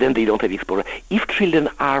 Because then they don't have exposure. If children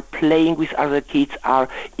are playing with other kids, are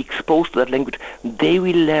exposed to that language, they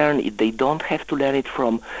will learn it. They don't have to learn it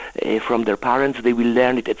from their parents. They will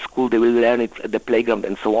learn it at school. They will learn it at the playground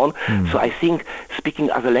and so on. So I think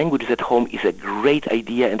speaking other languages at home is a great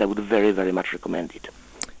idea, and I would very, very much recommend it.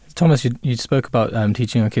 Thomas, you spoke about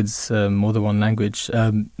teaching our kids more than one language.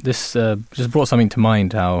 This just brought something to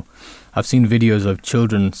mind, how I've seen videos of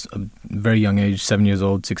children, very young age, 7 years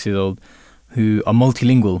old, 6 years old, who are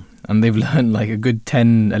multilingual, and they've learned like a good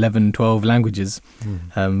 10, 11, 12 languages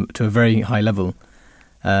to a very high level.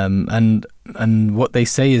 And what they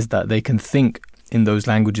say is that they can think in those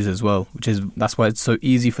languages as well, that's why it's so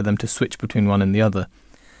easy for them to switch between one and the other.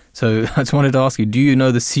 So I just wanted to ask you, do you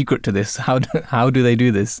know the secret to this? How do they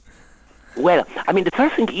do this? Well, I mean, the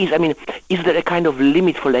first thing is there a kind of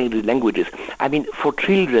limit for languages? I mean, for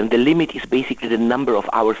children, the limit is basically the number of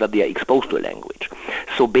hours that they are exposed to a language.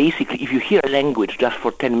 So basically, if you hear a language just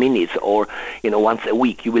for 10 minutes or, once a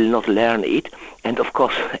week, you will not learn it. And of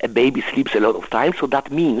course, a baby sleeps a lot of time, so that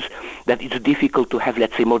means that it's difficult to have,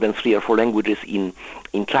 let's say, more than 3 or 4 languages in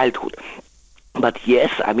childhood. But yes,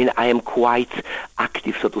 I mean, I am quite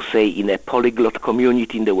active, so to say, in a polyglot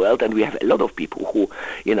community in the world, and we have a lot of people who,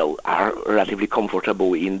 are relatively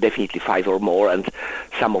comfortable in definitely 5 or more, and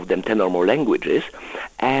some of them 10 or more languages.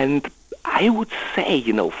 And I would say,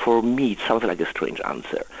 for me, it sounds like a strange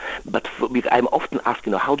answer, but I'm often asked,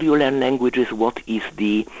 how do you learn languages? What is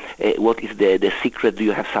the secret? Do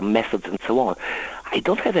you have some methods and so on? I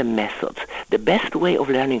don't have a method. The best way of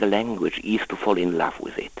learning a language is to fall in love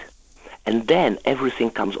with it. And then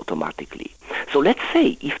everything comes automatically. So let's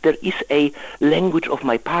say if there is a language of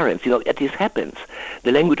my parents, this happens.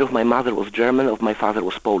 The language of my mother was German, of my father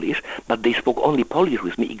was Polish, but they spoke only Polish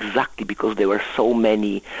with me exactly because there were so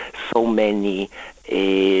many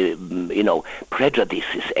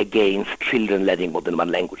prejudices against children learning more than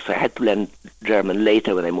one language. So I had to learn German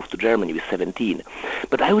later when I moved to Germany with 17.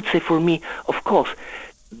 But I would say for me, of course,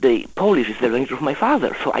 the Polish is the language of my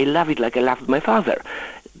father, so I love it like I loved my father.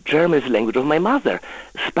 German is the language of my mother.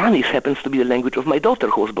 Spanish happens to be the language of my daughter,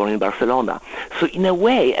 who was born in Barcelona. So in a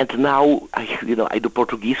way, and now I do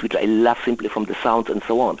Portuguese, which I love simply from the sounds and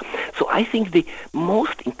so on. So I think the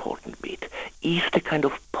most important bit is the kind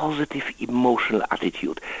of positive emotional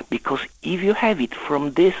attitude, because if you have it,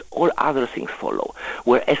 from this all other things follow.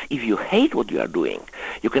 Whereas if you hate what you are doing,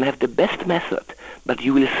 you can have the best method, but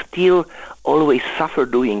you will still always suffer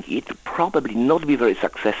doing it, probably not be very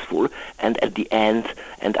successful, and at the end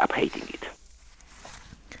end up hating it.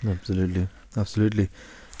 Absolutely.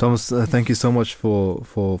 Thomas, thank you so much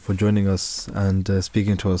for joining us and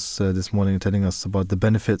speaking to us this morning, telling us about the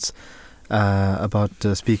benefits about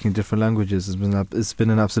speaking different languages. It's been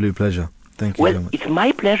an absolute pleasure. Thank you so much. It's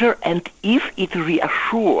my pleasure, and if it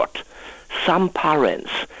reassured some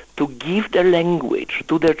parents to give their language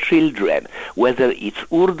to their children, whether it's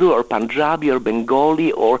Urdu or Punjabi or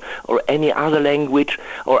Bengali or any other language,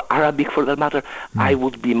 or Arabic for that matter, I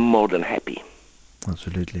would be more than happy.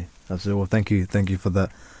 Absolutely. Well, thank you for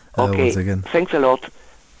that okay. Once again. Thanks a lot.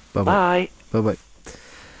 Bye. Bye-bye.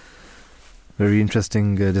 Very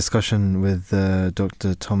interesting discussion with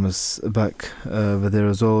Dr. Thomas Bak over there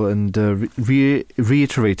as well, and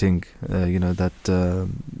reiterating, that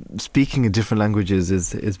speaking in different languages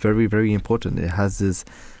is very, very important. It has its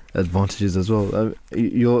advantages as well.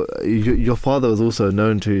 Your father was also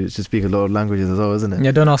known to speak a lot of languages as well, isn't it?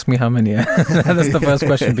 Yeah, don't ask me how many. That's the first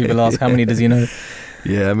question people ask. How many does he know?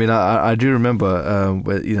 Yeah, I mean, I do remember,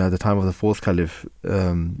 at the time of the fourth caliph,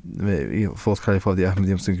 fourth caliph of the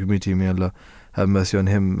Ahmadi Muslim community, may Allah have mercy on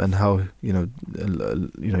him, and how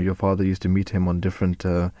your father used to meet him on different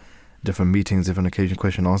meetings, different occasion,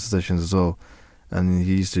 question answer sessions as well, and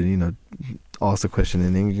he used to ask the question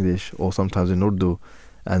in English or sometimes in Urdu,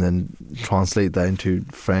 and then translate that into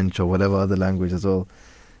French or whatever other language as well.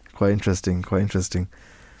 Quite interesting.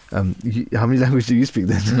 How many languages do you speak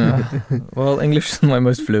then? Well, English is my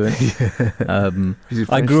most fluent.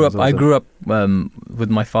 I grew up with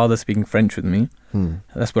my father speaking French with me.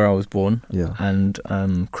 That's where I was born. Yeah. And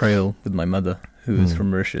Creole with my mother, who is from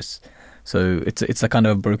Mauritius. So it's a kind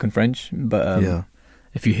of broken French, but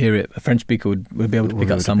if you hear it, a French speaker would be able to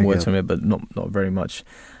pick up some words from it, but not very much.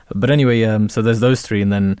 But anyway, so there's those three,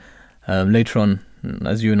 and then later on,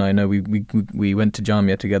 as you and I know, we went to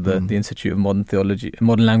Jamia together, the Institute of Modern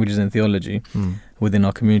Languages and Theology, within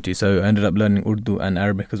our community. So I ended up learning Urdu and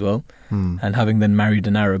Arabic as well, and having then married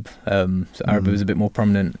an Arab, so Arabic was a bit more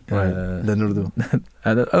prominent. Then Urdu.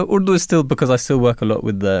 Urdu is still, because I still work a lot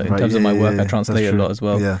with in terms of my work, I translate a lot as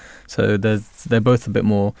well. Yeah. So they're both a bit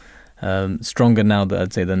more stronger now, that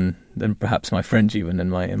I'd say, than perhaps my French even in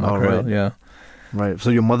my Creole. Right. Yeah. Right. So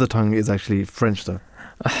your mother tongue is actually French, though.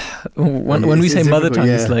 When we say mother tongue,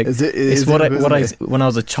 it's like it's what I when I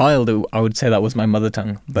was a child, I would say that was my mother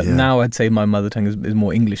tongue. But now I'd say my mother tongue is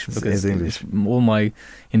more English, because all my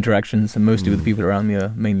interactions and mostly with the people around me are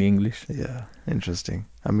mainly English. Yeah, interesting.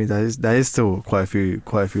 I mean, that is still quite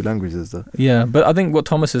a few languages, though. Yeah, but I think what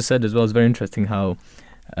Thomas has said as well is very interesting. How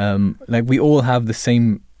like we all have the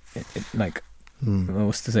same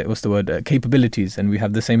what's the word, capabilities, and we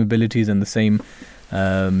have the same abilities and the same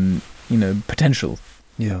potential.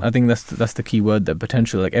 Yeah, I think that's the key word, that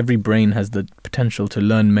potential. Like every brain has the potential to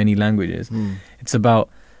learn many languages. It's about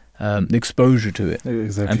the exposure to it,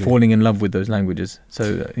 and falling in love with those languages.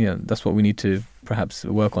 So that's what we need to perhaps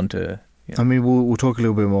work on to. I mean, we'll talk a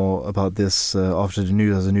little bit more about this after the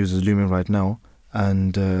news, as the news is looming right now,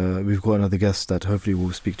 and we've got another guest that hopefully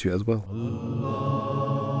we'll speak to as well.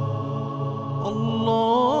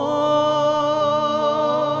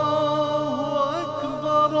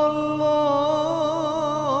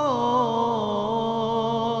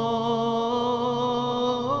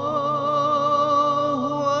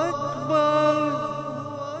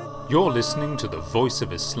 You're listening to the Voice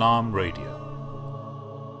of Islam Radio,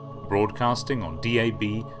 broadcasting on DAB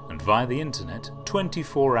and via the internet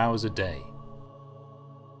 24 hours a day.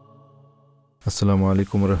 Assalamu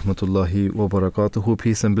alaikum wa rahmatullahi wa barakatuhu.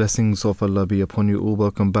 Peace and blessings of Allah be upon you all.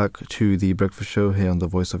 Welcome back to the Breakfast Show here on the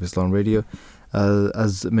Voice of Islam Radio.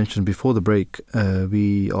 As mentioned before the break,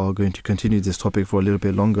 we are going to continue this topic for a little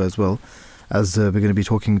bit longer as well, as we're going to be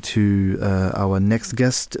talking to our next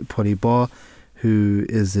guest, Polly Barr, who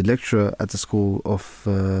is a lecturer at the School of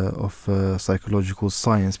Psychological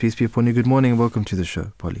Science. Peace be upon you. Good morning and welcome to the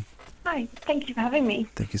show, Polly. Hi, thank you for having me.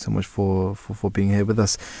 Thank you so much for being here with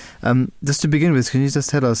us. Just to begin with, can you just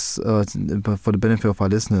tell us, for the benefit of our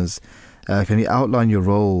listeners, can you outline your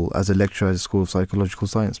role as a lecturer at the School of Psychological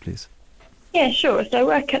Science, please? Yeah, sure. So I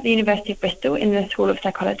work at the University of Bristol in the School of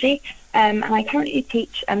Psychology, and I currently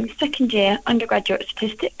teach second year undergraduate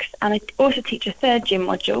statistics, and I also teach a third year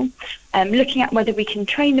module looking at whether we can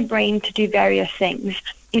train the brain to do various things,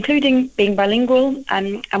 including being bilingual,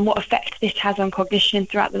 and what effect this has on cognition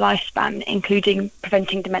throughout the lifespan, including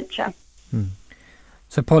preventing dementia.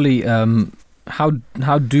 So Polly,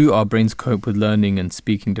 how do our brains cope with learning and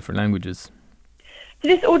speaking different languages? So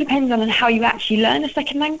this all depends on how you actually learn a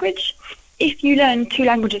second language. If you learn two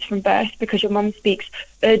languages from birth because your mum speaks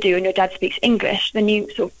Urdu and your dad speaks English, then you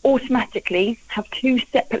sort of automatically have two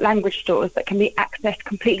separate language stores that can be accessed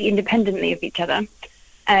completely independently of each other.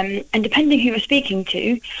 And depending who you're speaking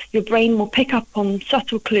to, your brain will pick up on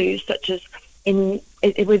subtle clues such as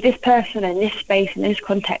with this person in this space, in this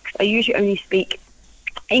context, I usually only speak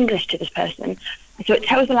English to this person. So it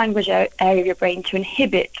tells the language area of your brain to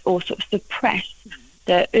inhibit or sort of suppress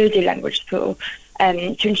the Urdu language tool,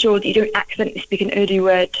 to ensure that you don't accidentally speak an Urdu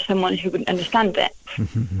word to someone who wouldn't understand it.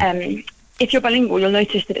 If you're bilingual, you'll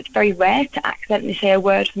notice that it's very rare to accidentally say a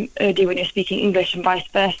word from Urdu when you're speaking English and vice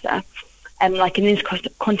versa, like in this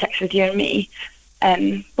context with you and me.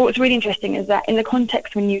 But what's really interesting is that in the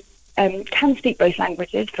context when you can speak both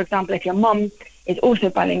languages, for example, if your mum is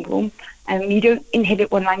also bilingual, you don't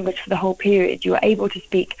inhibit one language for the whole period. You are able to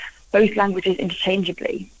speak both languages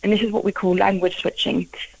interchangeably. And this is what we call language switching.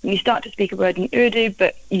 When you start to speak a word in Urdu,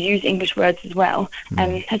 but you use English words as well.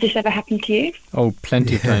 Has this ever happened to you? Oh,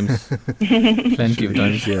 plenty of times. Plenty of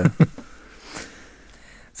times, yeah.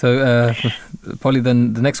 So, Polly,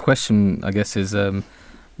 then the next question, I guess, is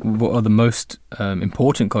what are the most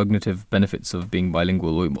important cognitive benefits of being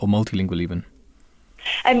bilingual or multilingual even?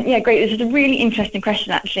 Yeah, great. This is a really interesting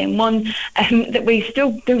question, actually, and one that we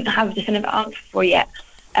still don't have a definitive answer for yet.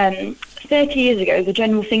 30 years ago, the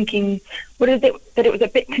general thinking that it was a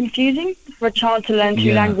bit confusing for a child to learn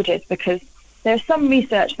two languages, because there's some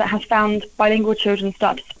research that has found bilingual children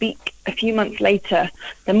start to speak a few months later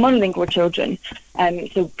than monolingual children.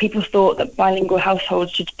 So people thought that bilingual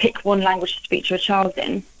households should pick one language to speak to a child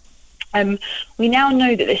in. We now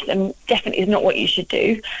know that this definitely is not what you should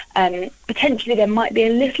do. Potentially there might be a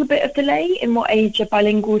little bit of delay in what age a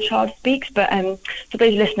bilingual child speaks, but for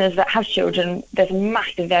those listeners that have children, there's a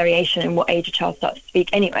massive variation in what age a child starts to speak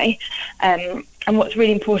anyway. And what's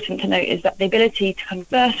really important to note is that the ability to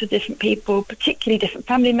converse with different people, particularly different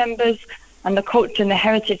family members, and the culture and the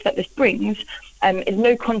heritage that this brings, is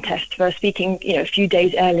no contest for speaking, a few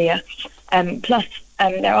days earlier. Plus,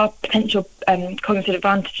 there are potential cognitive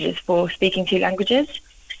advantages for speaking 2 languages.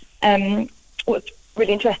 What's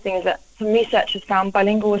really interesting is that some researchers found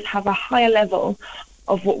bilinguals have a higher level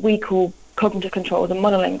of what we call cognitive control than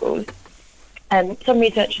monolinguals. Some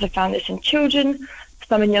researchers have found this in children,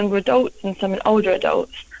 some in younger adults, and some in older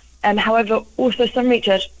adults. However, also some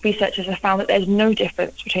researchers have found that there's no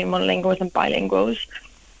difference between monolinguals and bilinguals,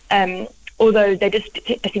 although there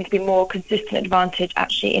seems to be more consistent advantage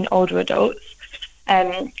actually in older adults.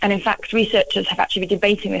 And in fact, researchers have actually been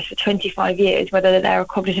debating this for 25 years, whether there are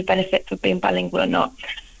cognitive benefits of being bilingual or not.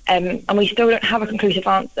 And we still don't have a conclusive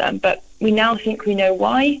answer, but we now think we know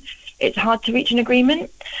why it's hard to reach an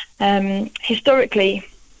agreement. Historically,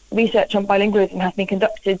 research on bilingualism has been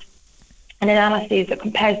conducted an analysis that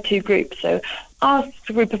compares 2 groups. So asks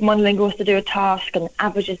a group of monolinguals to do a task and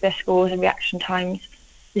averages their scores and reaction times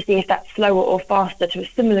to see if that's slower or faster to a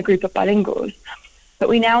similar group of bilinguals. But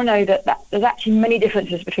we now know that there's actually many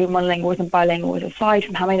differences between monolinguals and bilinguals, aside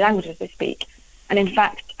from how many languages they speak. And in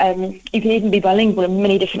fact, you can even be bilingual in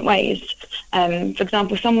many different ways. For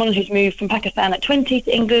example, someone who's moved from Pakistan at 20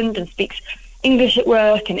 to England and speaks English at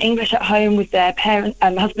work and English at home with their parents,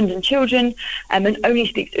 husbands and children, and only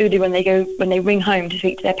speaks Urdu when they ring home to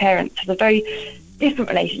speak to their parents, has a very different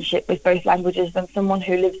relationship with both languages than someone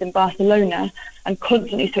who lives in Barcelona and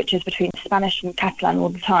constantly switches between Spanish and Catalan all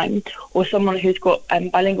the time, or someone who's got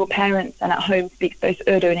bilingual parents and at home speaks both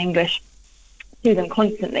Urdu and English to them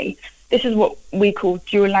constantly. This is what we call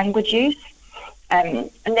dual language use,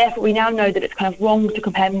 and therefore we now know that it's kind of wrong to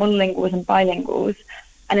compare monolinguals and bilinguals,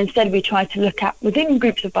 and instead we try to look at within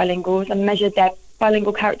groups of bilinguals and measure their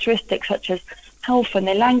bilingual characteristics, such as how often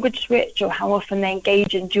they language switch or how often they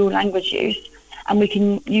engage in dual language use, and we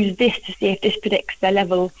can use this to see if this predicts their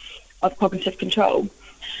level of cognitive control.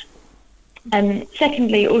 And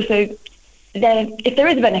secondly, also, if there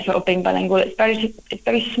is a benefit of being bilingual, it's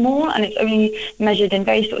very small, and it's only measured in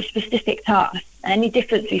very sort of specific tasks. And any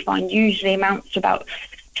difference we find usually amounts to about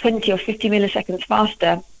 20 or 50 milliseconds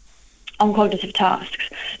faster on cognitive tasks.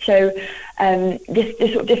 So this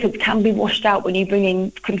sort of difference can be washed out when you bring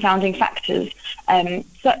in confounding factors,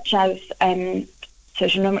 such as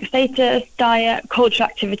socioeconomic status, diet, cultural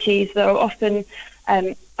activities. There are often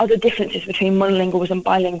other differences between monolinguals and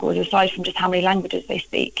bilinguals, aside from just how many languages they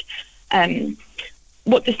speak.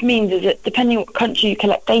 What this means is that depending on what country you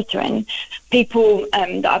collect data in, people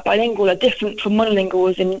that are bilingual are different from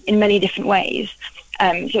monolinguals in many different ways.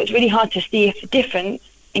 So it's really hard to see if the difference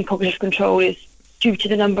in cognitive control is due to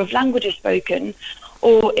the number of languages spoken,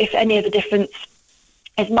 or if any of the difference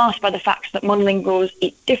is masked by the fact that monolinguals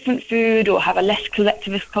eat different food or have a less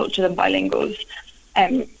collectivist culture than bilinguals.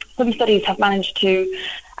 Some studies have managed to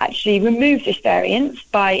actually remove this variance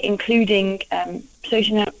by including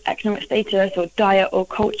socioeconomic status or diet or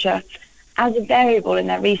culture as a variable in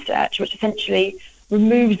their research, which essentially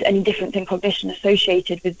removes any difference in cognition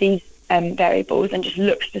associated with these variables and just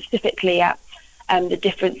looks specifically at the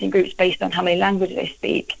difference in groups based on how many languages they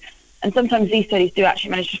speak. And sometimes these studies do actually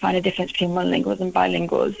manage to find a difference between monolinguals and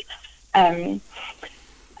bilinguals.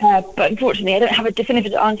 But unfortunately, I don't have a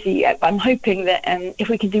definitive answer yet, but I'm hoping that if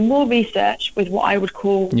we can do more research with what I would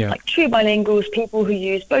call like true bilinguals, people who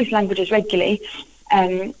use both languages regularly,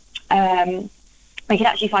 we can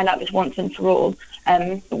actually find out this once and for all.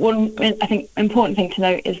 One, I think, important thing to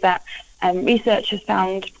note is that research has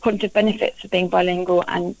found cognitive benefits of being bilingual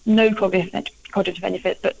and no cognitive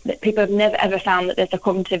benefits, but people have never ever found that there's a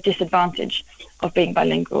cognitive disadvantage of being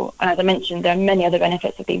bilingual. And as I mentioned, there are many other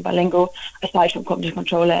benefits of being bilingual aside from cognitive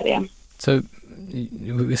control earlier. So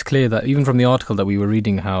it's clear that even from the article that we were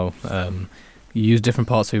reading, how you use different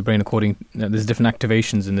parts of your brain according, there's different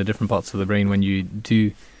activations in the different parts of the brain when you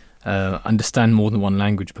do understand more than one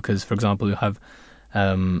language. Because, for example,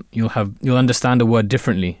 you'll understand a word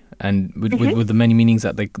differently, and with the many meanings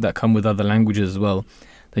that come with other languages as well,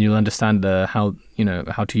 then you'll understand how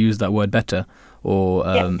to use that word better.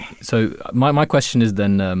 Or so my question is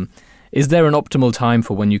then, is there an optimal time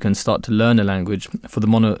for when you can start to learn a language for the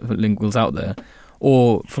monolinguals out there,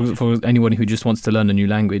 or for anyone who just wants to learn a new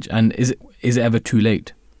language? And is it ever too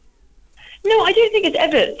late? No, I don't think it's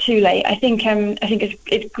ever too late. I think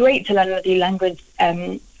it's great to learn a new language.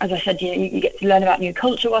 As I said, you get to learn about new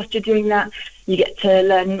culture whilst you're doing that. You get to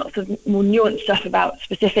learn lots of more nuanced stuff about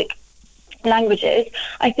specific languages.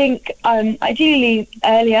 I think ideally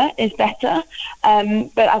earlier is better,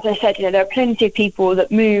 but as I said, there are plenty of people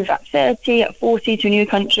that move at 30, at 40 to a new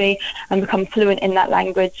country and become fluent in that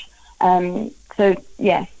language. So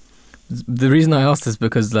yeah. The reason I asked is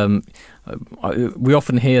because we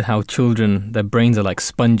often hear how children, their brains are like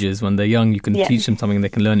sponges. When they're young, you can teach them something, they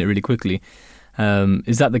can learn it really quickly.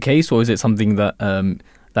 Is that the case, or is it something that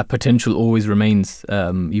that potential always remains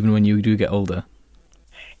even when you do get older?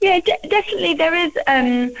 Yeah, definitely there is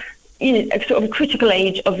a sort of a critical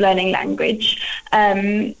age of learning language.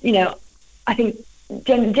 I think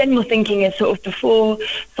general thinking is sort of before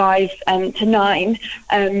 5 to 9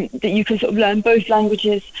 that you can sort of learn both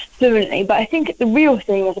languages fluently. But I think the real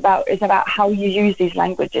thing is about how you use these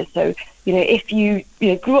languages. So if you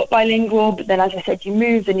grew up bilingual, but then, as I said, you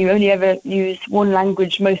moved and you only ever use one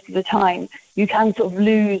language most of the time, you can sort of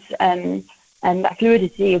lose that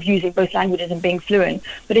fluidity of using both languages and being fluent.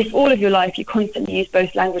 But if all of your life you constantly use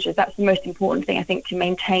both languages, that's the most important thing, I think, to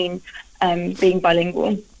maintain being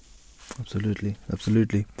bilingual. Absolutely.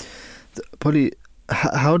 Polly,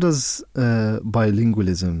 how does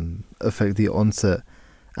bilingualism affect the onset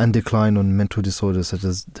and decline on mental disorders such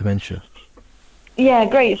as dementia? Yeah,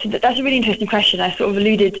 great. So that's a really interesting question. I sort of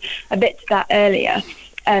alluded a bit to that earlier.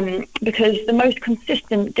 Because the most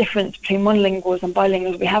consistent difference between monolinguals and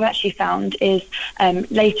bilinguals we have actually found is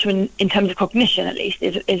later in terms of cognition, at least,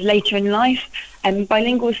 is later in life.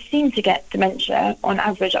 Bilinguals seem to get dementia on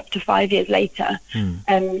average up to 5 years later.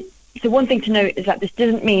 So one thing to note is that this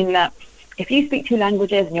doesn't mean that if you speak 2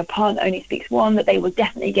 languages and your partner only speaks 1, that they will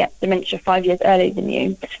definitely get dementia 5 years earlier than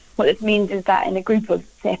you. What this means is that in a group of,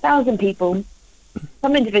 say, 1,000 people,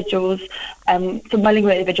 some individuals, some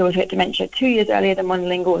bilingual individuals will get dementia 2 years earlier than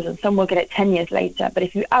monolinguals, and some will get it 10 years later. But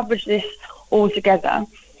if you average this all together,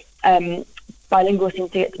 bilinguals seem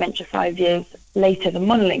to get dementia 5 years later than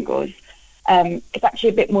monolinguals. It's actually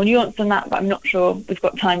a bit more nuanced than that, but I'm not sure we've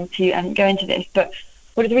got time to go into this. But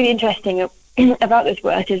what is really interesting about this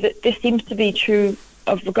work is that this seems to be true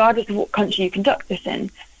of regardless of what country you conduct this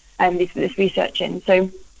in, this research in.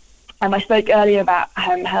 So I spoke earlier about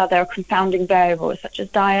how there are confounding variables such as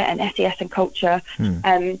diet and SES and culture.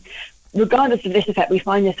 Regardless of this effect, we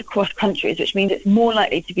find this across countries, which means it's more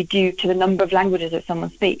likely to be due to the number of languages that someone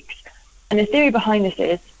speaks. And the theory behind this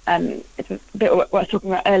is, it's a bit of what I was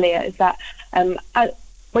talking about earlier, is that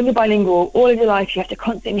when you're bilingual, all of your life you have to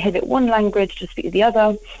constantly inhibit one language to speak the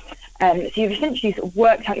other. So you've essentially sort of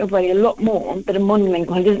worked out your brain a lot more than a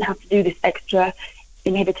monolingual who doesn't have to do this extra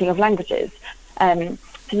inhibiting of languages.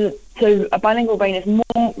 So a bilingual brain is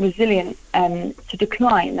more resilient to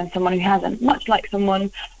decline than someone who hasn't, much like someone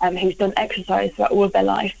who's done exercise throughout all of their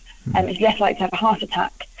life is less likely to have a heart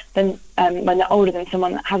attack than when they're older than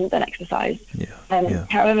someone that hasn't done exercise.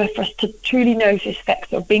 However, for us to truly know if this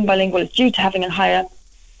effects of being bilingual is due to having a higher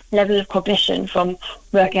level of cognition from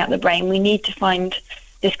working out the brain, we need to find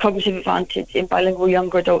this cognitive advantage in bilingual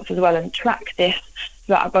younger adults as well and track this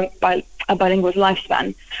throughout a bilingual's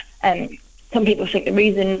lifespan. Some people think the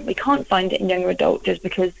reason we can't find it in younger adults is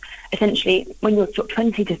because essentially when you're sort of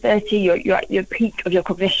 20 to 30, you're at your peak of your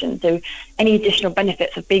cognition. So any additional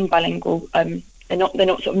benefits of being bilingual, they're not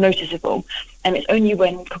sort of noticeable. And it's only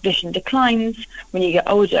when cognition declines, when you get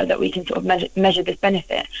older, that we can sort of measure this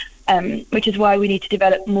benefit, which is why we need to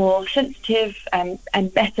develop more sensitive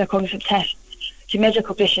and better cognitive tests to measure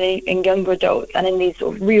cognition in younger adults and in these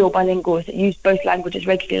sort of real bilinguals that use both languages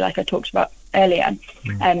regularly, like I talked about earlier.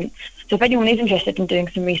 So if anyone is interested in doing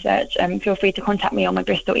some research, feel free to contact me on my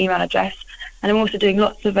Bristol email address. And I'm also doing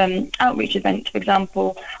lots of outreach events. For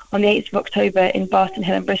example, on the 8th of October in Barston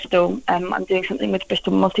Hill and Bristol, I'm doing something with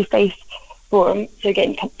Bristol Multi-Faith Forum. So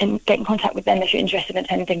get in contact with them if you're interested in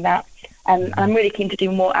attending that. And I'm really keen to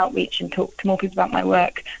do more outreach and talk to more people about my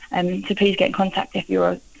work. So please get in contact if you're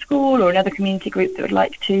a school or another community group that would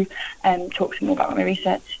like to talk some more about my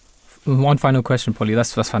research. One final question, Polly.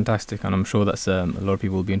 That's fantastic, and I'm sure that's a lot of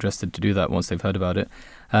people will be interested to do that once they've heard about it.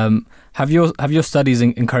 Have your studies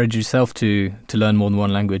encouraged yourself to learn more than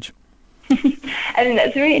one language? I think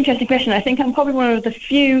that's a really interesting question. I think I'm probably one of the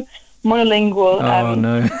few monolingual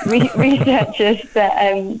researchers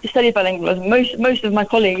that study bilingualism. Most of my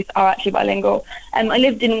colleagues are actually bilingual. I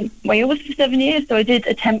lived in Wales for 7 years, so I did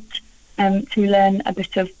attempt to learn a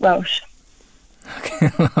bit of Welsh. Okay.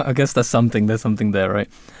 I guess that's something. There's something there, right?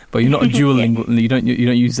 But you're not a dual lingual. You don't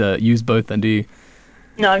use both, then, do you?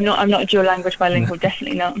 No, I'm not a dual language bilingual.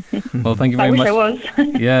 Definitely not. Well, thank you very much. I wish I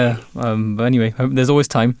was. Yeah. But anyway, there's always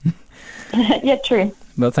time. Yeah, true.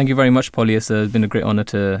 Well, thank you very much, Polly. It's been a great honour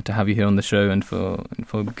to have you here on the show and for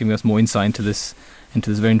giving us more insight into this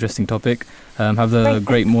very interesting topic. Have a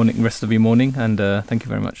great morning, rest of your morning, and thank you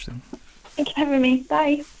very much. Thank you for having me.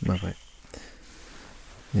 Bye. Bye.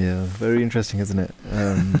 Yeah, very interesting, isn't it?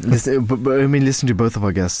 Listening to both of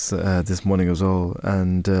our guests this morning as well,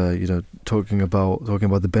 and talking about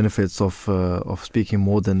the benefits of speaking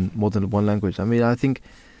more than one language. I mean, I think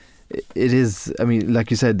it is. I mean, like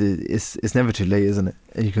you said, it's never too late, isn't it?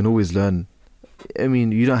 And you can always learn. I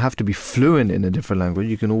mean, you don't have to be fluent in a different language.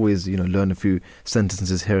 You can always, learn a few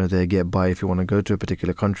sentences here and there, get by if you want to go to a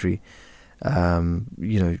particular country. To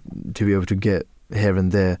be able to get here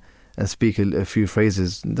and there and speak a few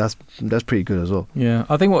phrases, that's pretty good as well. Yeah,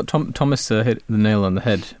 I think what Thomas hit the nail on the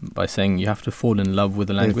head by saying you have to fall in love with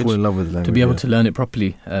the language. Fall in love with the language to be able to learn it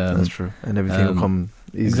properly. That's true, and everything will come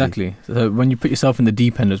easily. Exactly. So when you put yourself in the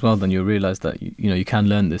deep end as well, then you'll realise that you can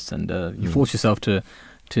learn this, and you force yourself into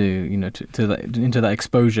that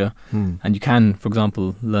exposure, and you can, for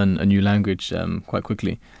example, learn a new language quite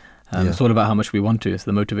quickly. It's all about how much we want to. It's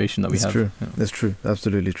the motivation that we have. True. Yeah. That's true.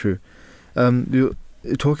 Absolutely true.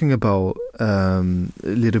 You're talking about a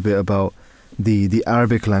little bit about the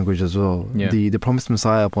Arabic language as well. Yeah. The promised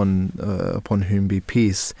Messiah, upon whom be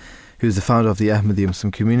peace, who's the founder of the Ahmadiyya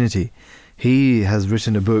Muslim community, he has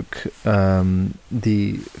written a book,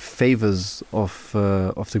 The Favors of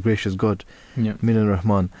the Gracious God, Min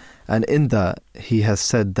Rahman, and in that he has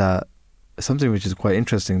said that something which is quite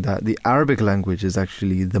interesting, that the Arabic language is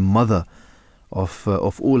actually the mother of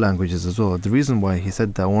all languages as well. The reason why he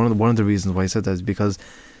said that, one of the reasons why he said that, is because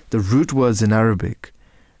the root words in Arabic,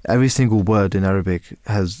 every single word in Arabic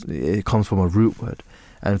it comes from a root word,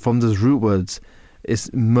 and from those root words,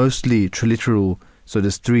 it's mostly triliteral. So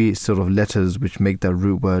there's 3 sort of letters which make that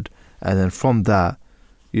root word, and then from that,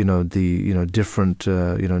 different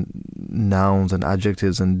nouns and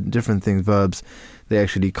adjectives and different things, verbs, they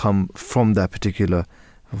actually come from that particular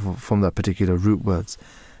root words.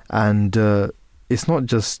 And it's not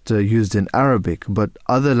just used in Arabic, but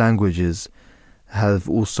other languages have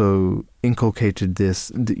also inculcated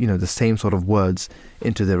this, the same sort of words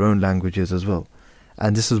into their own languages as well.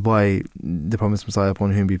 And this is why the promised Messiah,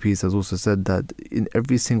 upon whom be peace, has also said that in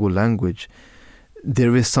every single language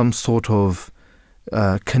there is some sort of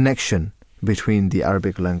connection between the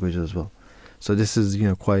Arabic language as well. So this is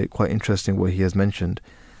quite interesting what he has mentioned,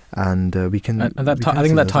 and we can. And I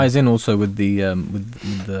think that ties in also with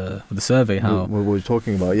the survey, how what we're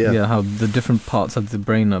talking about, how the different parts of the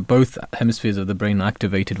brain, both hemispheres of the brain, are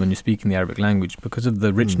activated when you speak in the Arabic language because of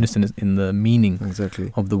the richness in the meaning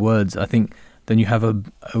of the words. I think then you have a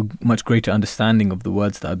much greater understanding of the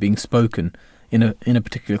words that are being spoken in a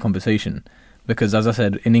particular conversation. Because as I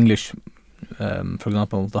said, in English, for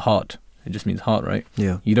example, the heart, it just means heart, right?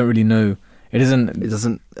 Yeah. You don't really know. It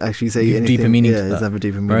doesn't actually say anything. Deeper meaning to that. It's have a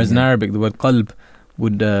deeper meaning. Whereas in Arabic, the word qalb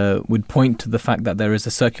would point to the fact that there is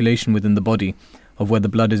a circulation within the body of where the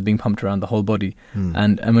blood is being pumped around the whole body.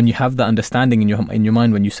 And when you have that understanding in your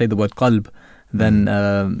mind, when you say the word qalb, then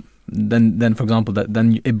for example,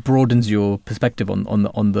 then it broadens your perspective on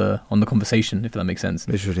the conversation, if that makes sense.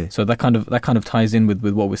 Literally. So that kind of ties in with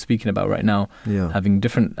what we're speaking about right now. Yeah. Having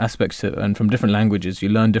different aspects and from different languages, you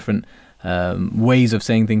learn different ways of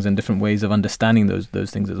saying things and different ways of understanding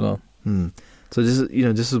those things as well. So this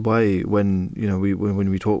is why when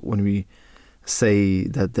we say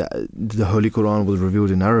that the Holy Quran was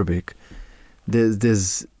revealed in Arabic,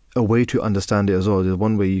 there's a way to understand it as well. There's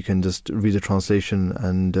one way you can just read the translation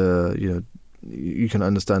and you can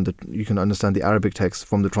understand the Arabic text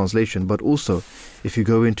from the translation. But also, if you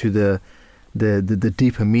go into the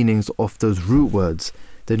deeper meanings of those root words,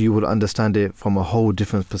 then you will understand it from a whole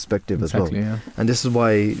different perspective as well. Yeah. And this is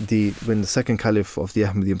why when the second caliph of the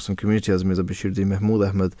Ahmadiyya Muslim community, as Mirza Bashiruddin Mahmud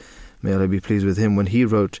Ahmad, may Allah be pleased with him, when he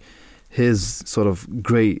wrote his sort of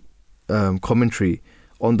great commentary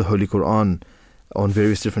on the Holy Quran on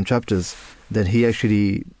various different chapters, then he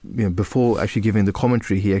actually, before actually giving the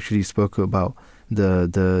commentary, he actually spoke about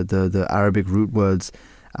the Arabic root words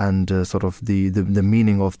and sort of the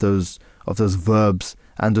meaning of those verbs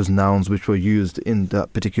and those nouns which were used in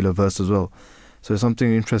that particular verse as well. So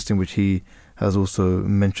something interesting which he has also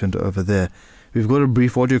mentioned over there. We've got a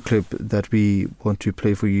brief audio clip that we want to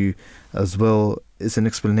play for you as well. It's an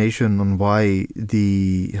explanation on why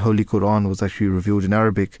the Holy Quran was actually revealed in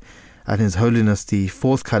Arabic. And His Holiness, the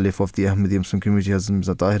fourth Caliph of the Ahmadiyya Muslim community, Hazrat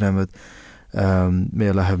Ather Ahmad, may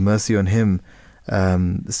Allah have mercy on him,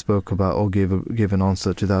 spoke about or gave an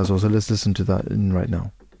answer to that as well. So let's listen to that right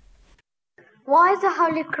now. Why is the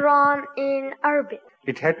Holy Quran in Arabic?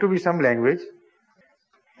 It had to be some language.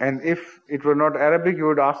 And if it were not Arabic, you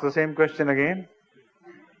would ask the same question again.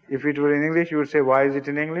 If it were in English, you would say, why is it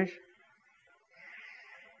in English?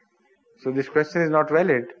 So this question is not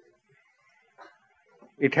valid.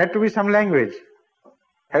 It had to be some language.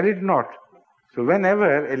 Had it not? So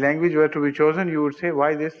whenever a language were to be chosen, you would say,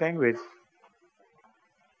 why this language?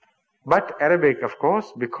 But Arabic, of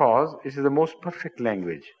course, because it is the most perfect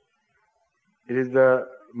language. It is the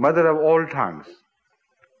mother of all tongues.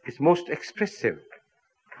 It's most expressive.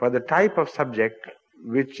 for the type of subject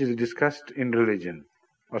which is discussed in religion,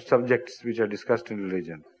 or subjects which are discussed in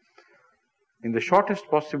religion. In the shortest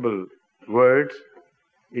possible words,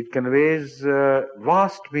 it conveys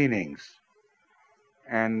vast meanings,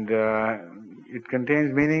 and it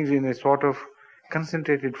contains meanings in a sort of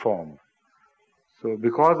concentrated form. So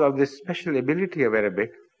because of this special ability of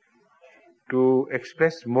Arabic to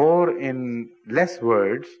express more in less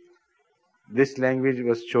words, this language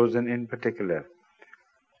was chosen in particular.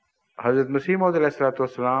 Hazrat Masih Maud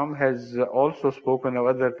has also spoken of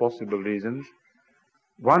other possible reasons.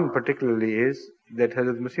 One particularly is that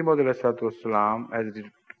Hazrat Masih Maud has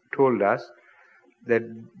told us that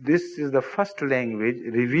this is the first language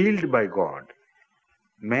revealed by God.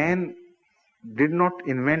 Man did not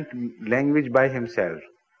invent language by himself.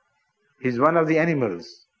 He's one of the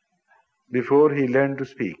animals before he learned to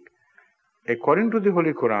speak. According to the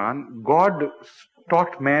Holy Quran, God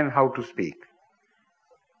taught man how to speak.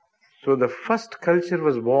 So the first culture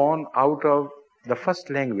was born out of the first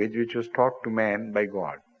language which was taught to man by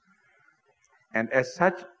God. And as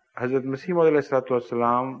such, Hazrat Masih Maud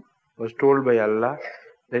was told by Allah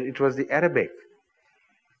that it was the Arabic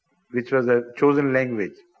which was the chosen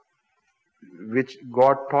language which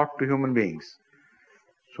God taught to human beings.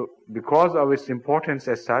 So because of its importance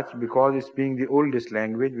as such, because it's being the oldest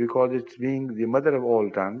language, because it's being the mother of all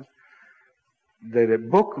tongues, the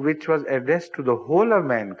book which was addressed to the whole of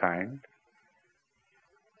mankind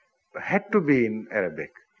had to be in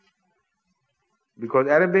Arabic. Because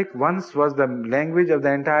Arabic once was the language of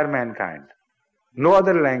the entire mankind. No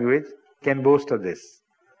other language can boast of this.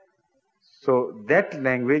 So that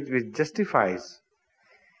language which justifies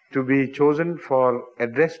to be chosen for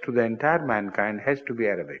address to the entire mankind has to be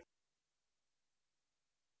Arabic.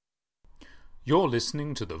 You're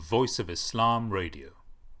listening to the Voice of Islam Radio,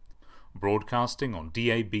 broadcasting on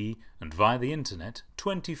DAB and via the internet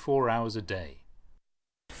 24 hours a day.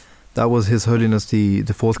 That was His Holiness the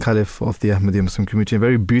fourth Caliph of the Ahmadiyya Muslim community, and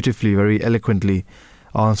very beautifully, very eloquently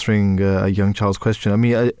answering a young child's question. I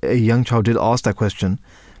mean, a young child did ask that question,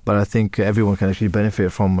 but I think everyone can actually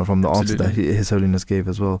benefit from the answer that His Holiness gave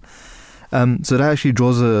as well. So that actually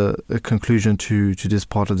draws a conclusion to this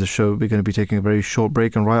part of the show. We're going to be taking a very short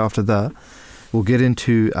break, and right after that, we'll get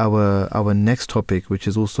into our next topic, which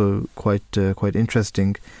is also quite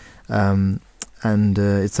interesting, and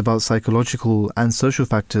it's about psychological and social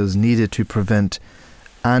factors needed to prevent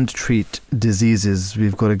and treat diseases.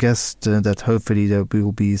 We've got a guest that hopefully that we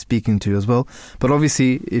will be speaking to as well. But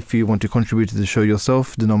obviously, if you want to contribute to the show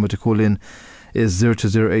yourself, the number to call in is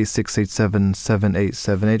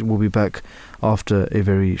 0208-687-7878. We'll be back after a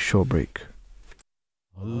very short break.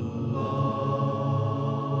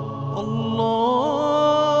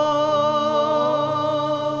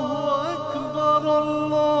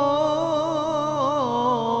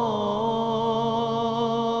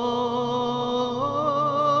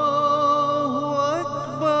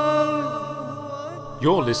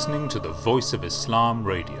 You're listening to the Voice of Islam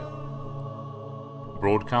Radio,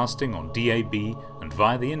 broadcasting on DAB and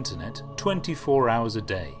via the internet 24 hours a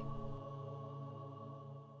day.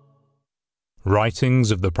 Writings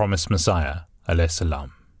of the Promised Messiah, alayhi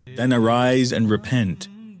salam. Then arise and repent,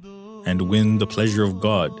 and win the pleasure of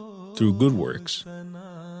God through good works.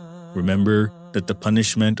 Remember that the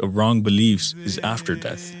punishment of wrong beliefs is after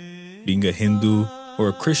death. Being a Hindu or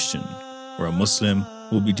a Christian or a Muslim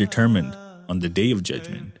will be determined on the day of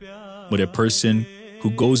judgment. But a person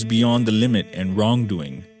who goes beyond the limit and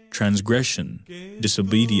wrongdoing, transgression,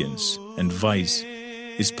 disobedience, and vice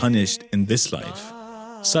is punished in this life.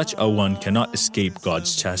 Such a one cannot escape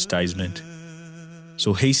God's chastisement.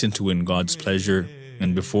 So hasten to win God's pleasure,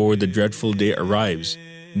 and before the dreadful day arrives,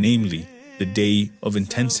 namely the day of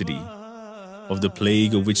intensity, of the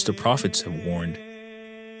plague of which the prophets have warned,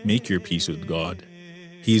 make your peace with God.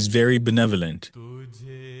 He is very benevolent.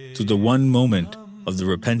 To the one moment of the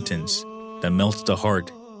repentance that melts the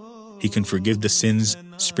heart, He can forgive the sins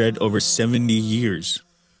spread over 70 years.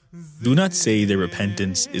 Do not say that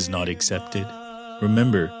repentance is not accepted.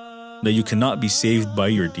 Remember that you cannot be saved by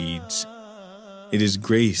your deeds. It is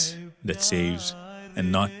grace that saves,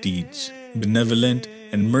 and not deeds. Benevolent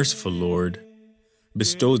and merciful Lord,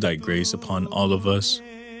 bestow Thy grace upon all of us.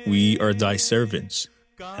 We are Thy servants,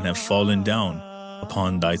 and have fallen down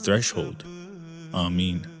upon Thy threshold.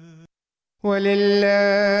 Ameen.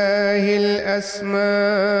 ولله الأسماء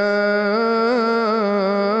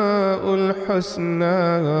الحسنى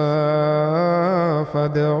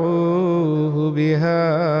فادعوه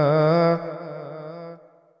بها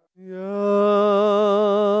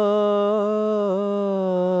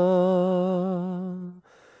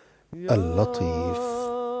اللطيف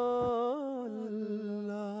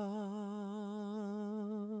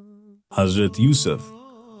Hazrat Yusuf,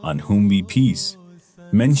 on whom be peace,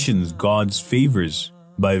 mentions God's favors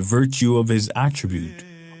by virtue of his attribute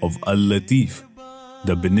of Al-Latif,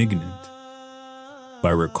 the Benignant, by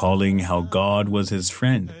recalling how God was his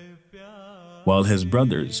friend, while his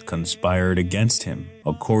brothers conspired against him.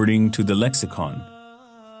 According to the lexicon,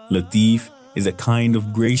 Latif is a kind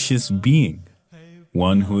of gracious being,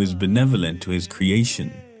 one who is benevolent to his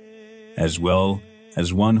creation, as well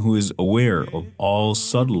as one who is aware of all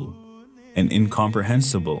subtle and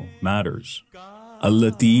incomprehensible matters.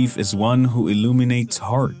 Al-Latif is one who illuminates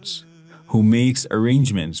hearts, who makes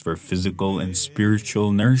arrangements for physical and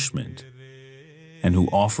spiritual nourishment, and who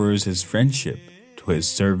offers his friendship to his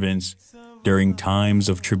servants during times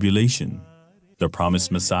of tribulation. The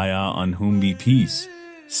promised Messiah, on whom be peace,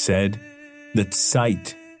 said that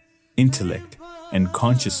sight, intellect, and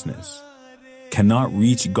consciousness cannot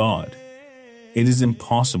reach God. It is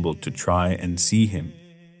impossible to try and see him.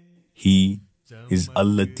 He is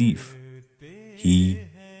Al-Latif. He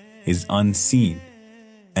is unseen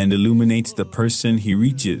and illuminates the person he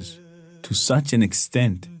reaches to such an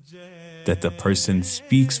extent that the person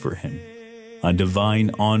speaks for him, a divine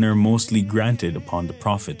honor mostly granted upon the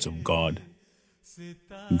prophets of God.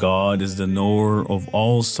 God is the knower of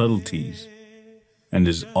all subtleties and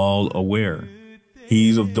is all aware. He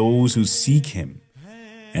is of those who seek him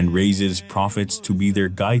and raises prophets to be their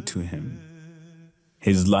guide to him.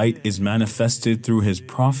 His light is manifested through his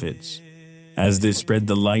prophets as they spread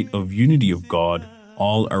the light of unity of God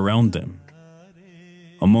all around them.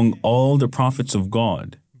 Among all the prophets of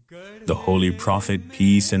God, the Holy Prophet,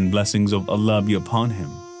 peace and blessings of Allah be upon him,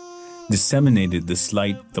 disseminated this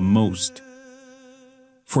light the most.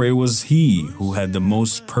 For it was he who had the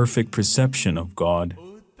most perfect perception of God,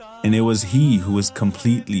 and it was he who was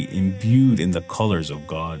completely imbued in the colors of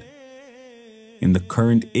God. In the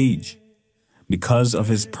current age, because of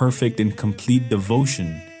his perfect and complete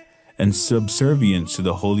devotion and subservience to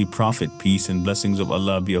the Holy Prophet, peace and blessings of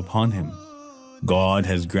Allah be upon him, God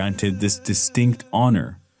has granted this distinct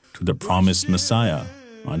honor to the promised Messiah,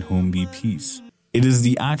 on whom be peace. It is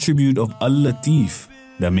the attribute of Al-Latif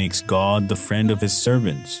that makes God the friend of his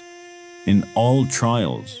servants in all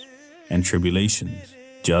trials and tribulations,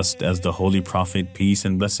 just as the Holy Prophet, peace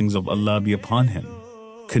and blessings of Allah be upon him,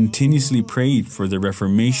 continuously prayed for the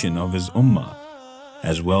reformation of his ummah,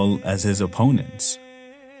 as well as his opponents,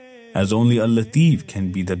 as only Al-Latif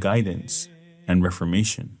can be the guidance and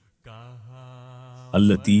reformation.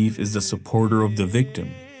 Al-Latif is the supporter of the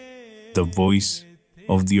victim, the voice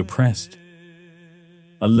of the oppressed.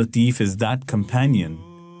 Al-Latif is that companion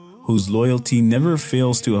whose loyalty never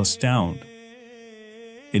fails to astound.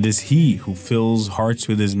 It is he who fills hearts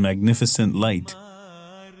with his magnificent light.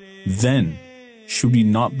 Then, should we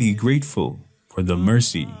not be grateful for the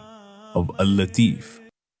mercy of Al-Latif?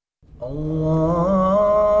 Allahu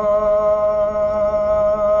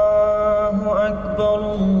Akbar,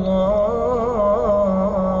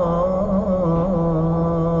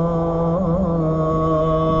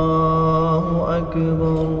 Allahu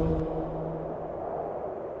Akbar,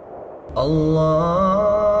 Allahu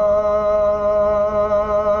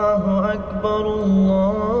Akbar,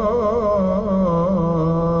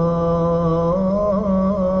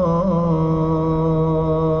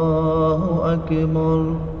 Allahu Akbar.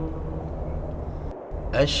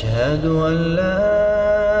 أشهد أن لا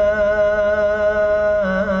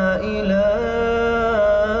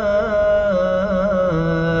إله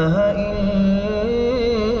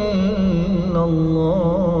إلا الله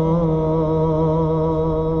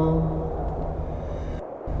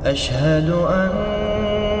أشهد أن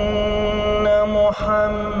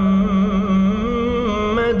محمدا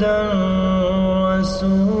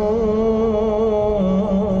رسول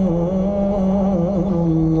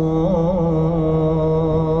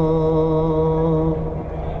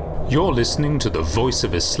You're listening to the Voice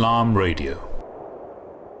of Islam Radio.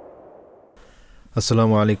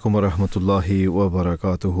 Assalamu alaikum wa rahmatullahi wa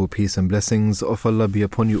barakatuhu. Peace and blessings of Allah be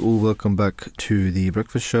upon you all. Welcome back to the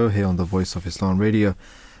breakfast show here on the Voice of Islam Radio.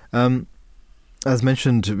 As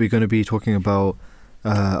mentioned, we're going to be talking about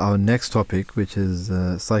our next topic, which is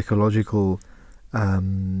psychological,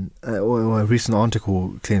 or a recent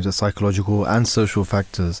article claims that psychological and social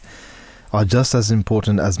factors are just as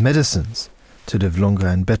important as medicines to live longer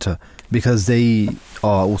and better, because they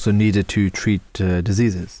are also needed to treat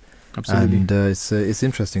diseases. Absolutely. And it's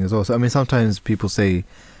interesting as well. So, I mean, sometimes people say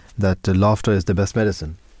that laughter is the best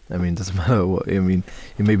medicine. I mean, it doesn't matter what, I mean,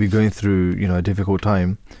 you may be going through, a difficult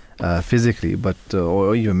time physically, but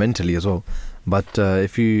or even mentally as well. But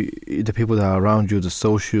if the people that are around you, the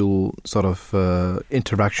social sort of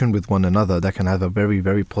interaction with one another, that can have a very,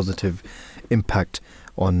 very positive impact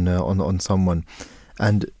on someone.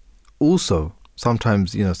 And also,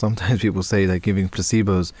 sometimes people say that giving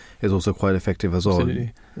placebos is also quite effective as well.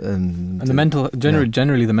 Absolutely. And the mental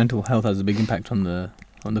generally the mental health has a big impact on the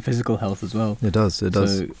physical health as well. It does.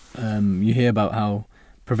 So you hear about how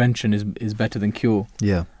prevention is better than cure.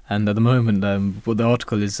 Yeah. And at the moment, what the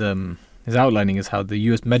article is outlining is how the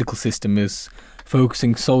U.S. medical system is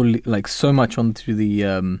focusing solely, so much onto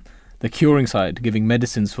the curing side, giving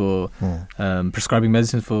medicines for prescribing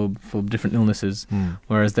medicines for different illnesses,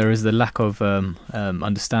 whereas there is the lack of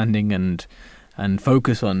understanding and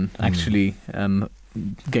focus on actually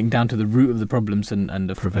getting down to the root of the problems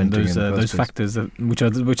and preventing those factors which are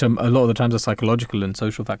a lot of the times are psychological and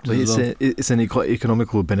social factors as well. It's an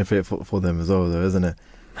economical benefit for them as well, though, isn't it?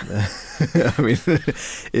 I mean,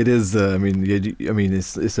 it is.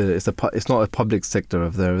 It's not a public sector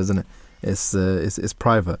of there, isn't it? It's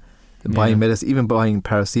private. Buying medicine, even buying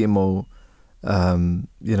paracetamol,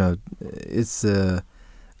 it's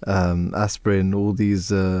aspirin, all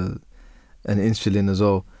these, and insulin as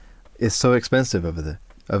well. It's so expensive over there.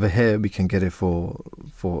 Over here, we can get it for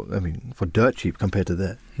dirt cheap compared to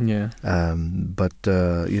there. Yeah.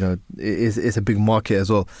 It's a big market as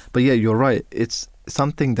well. But yeah, you're right. It's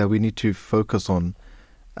something that we need to focus on,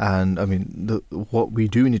 and what we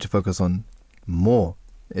do need to focus on more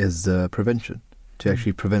is prevention, to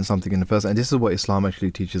actually prevent something in the first. And this is what Islam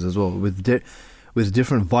actually teaches as well. With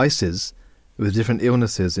different vices, with different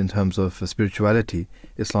illnesses in terms of spirituality,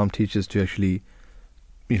 Islam teaches to actually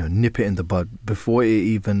nip it in the bud before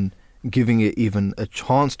giving it even a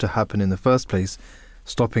chance to happen in the first place,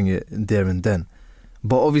 stopping it there and then.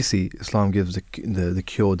 But obviously, Islam gives the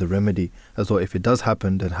cure, the remedy as well. If it does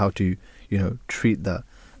happen, then how to treat that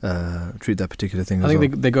particular thing. I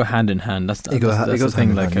think they go hand in hand. That's the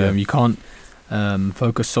thing. You can't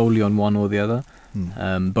focus solely on one or the other.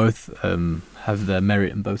 Both have their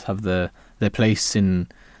merit and both have their place in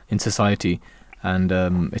society. And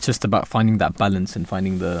it's just about finding that balance and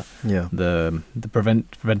finding the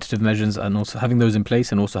preventative measures, and also having those in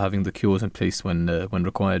place, and also having the cures in place when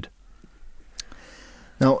required.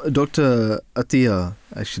 Now, Dr. Ather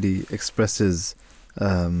actually expresses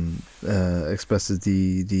the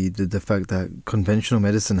fact that conventional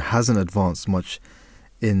medicine hasn't advanced much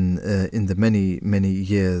in the many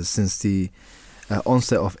years since the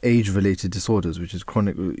onset of age-related disorders, which is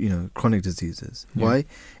chronic diseases. Yeah. Why?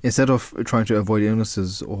 Instead of trying to avoid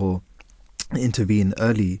illnesses or intervene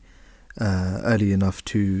early enough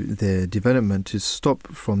to their development to stop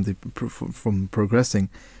from progressing,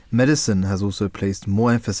 medicine has also placed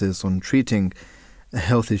more emphasis on treating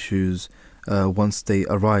health issues once they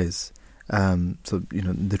arise.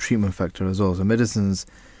 The treatment factor as well. So medicines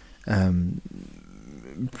main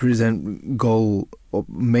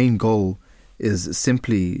goal is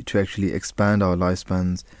simply to actually expand our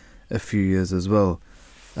lifespans a few years as well.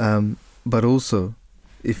 But also,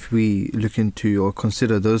 if we look into or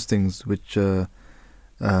consider those things which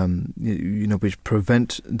which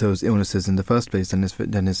prevent those illnesses in the first place, then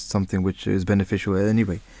it's something which is beneficial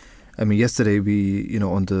anyway. Yesterday we,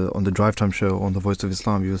 on the Drive Time show on the Voice of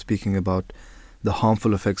Islam, we were speaking about the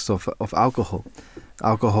harmful effects of alcohol.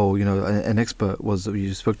 Alcohol,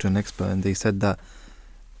 you spoke to an expert, and they said that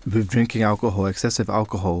with drinking alcohol, excessive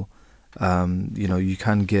alcohol, you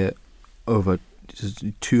can get over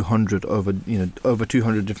 200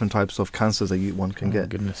 different types of cancers that one can get.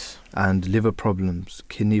 Goodness. And liver problems,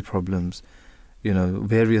 kidney problems,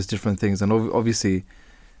 various different things. And obviously,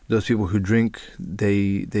 those people who drink,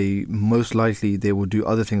 they most likely they will do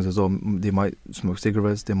other things as well. They might smoke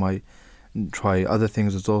cigarettes. They might try other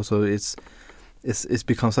things as well. So it's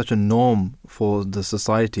become such a norm for the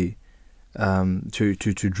society to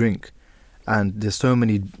drink, and there's so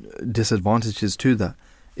many disadvantages to that.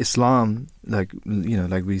 Islam, like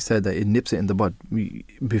we said, that it nips it in the bud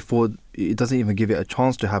before it doesn't even give it a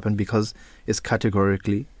chance to happen, because it's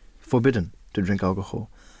categorically forbidden to drink alcohol,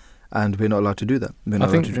 and we're not allowed to do that. We're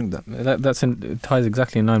not allowed to drink that. It ties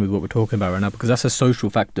exactly in line with what we're talking about right now, because that's a social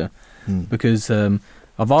factor. Because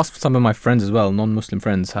I've asked some of my friends as well, non-Muslim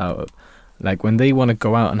friends, how when they want to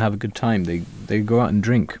go out and have a good time, they go out and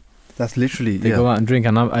drink. That's literally they go out and drink,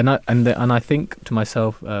 and I think to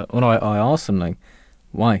myself, I ask them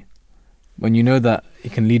why, when you know that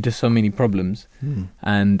it can lead to so many problems,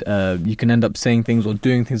 and you can end up saying things or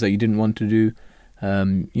doing things that you didn't want to do.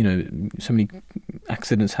 So many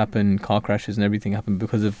accidents happen, car crashes and everything happen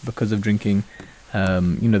because of drinking.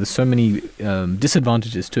 There's so many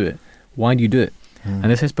disadvantages to it. Why do you do it?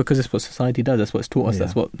 And it's because it's what society does. That's what it's taught us. Yeah.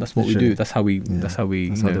 That's what we do. That's how we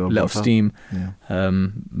let off steam. Yeah.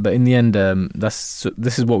 But in the end, this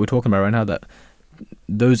is what we're talking about right now. That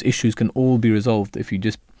those issues can all be resolved if you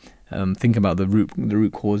just think about the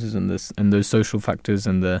root causes and those social factors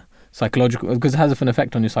and the psychological, because it has an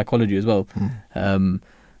effect on your psychology as well.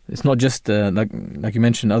 It's not just like you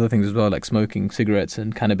mentioned other things as well, like smoking, cigarettes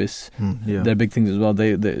and cannabis. They're big things as well.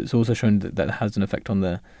 It's also shown that it has an effect on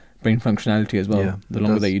the brain functionality as well, the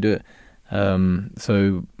longer that you do it.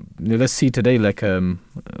 So let's see today, like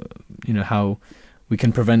how we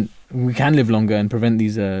can live longer and prevent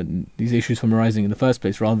these issues from arising in the first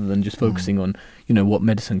place, rather than just focusing on what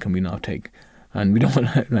medicine can we now take. And we don't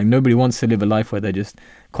want nobody wants to live a life where they're just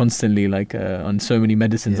constantly on so many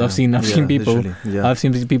medicines. I've seen people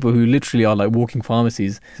who literally are like walking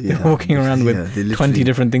pharmacies. They're walking around with 20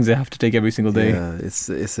 different things they have to take every single day. It's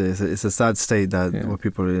a sad state that what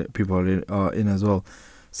people are in as well.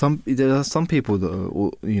 There are some people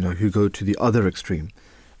that who go to the other extreme,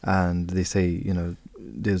 and they say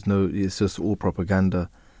it's just all propaganda,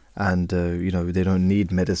 and they don't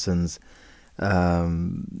need medicines.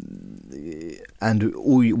 And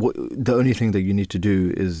the only thing that you need to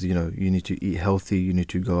do is you need to eat healthy, you need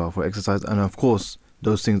to go out for exercise, and of course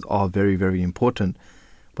those things are very, very important.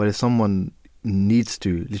 But if someone needs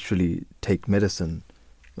to literally take medicine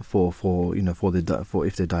for if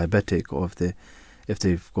they're diabetic, or if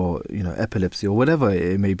they've got epilepsy or whatever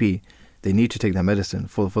it may be, they need to take that medicine.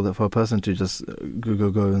 For a person to just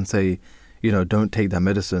go and say don't take that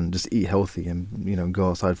medicine, just eat healthy and go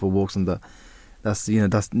outside for walks, and that's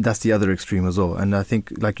the other extreme as well. And I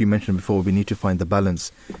think, like you mentioned before, we need to find the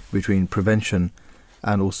balance between prevention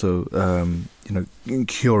and also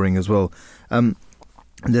curing as well.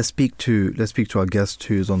 Let's speak to our guest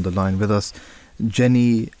who's on the line with us,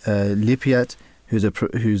 Jenny Lippiatt, who's a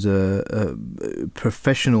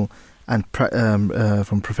professional and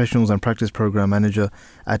from Professionals and Practice Program Manager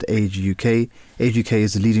at Age UK. Age UK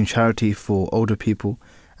is the leading charity for older people,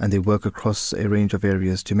 and they work across a range of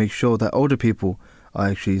areas to make sure that older people are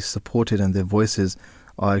actually supported and their voices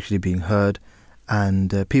are actually being heard,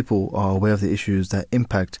 and people are aware of the issues that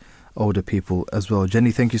impact older people as well.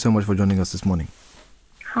 Jenny, thank you so much for joining us this morning.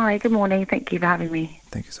 Hi, good morning. Thank you for having me.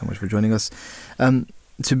 Thank you so much for joining us.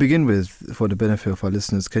 To begin with, for the benefit of our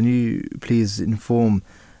listeners, can you please inform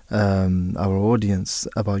our audience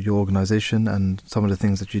about your organisation and some of the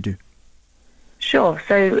things that you do? Sure.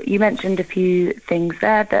 So you mentioned a few things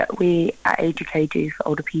there that we at Age UK do for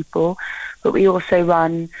older people, but we also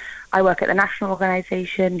I work at the national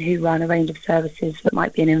organisation who run a range of services that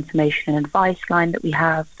might be an information and advice line that we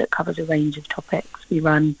have that covers a range of topics. We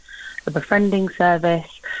run a befriending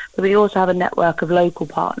service, but we also have a network of local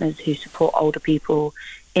partners who support older people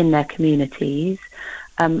in their communities.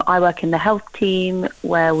 I work in the health team,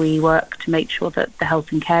 where we work to make sure that the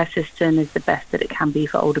health and care system is the best that it can be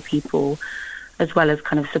for older people, as well as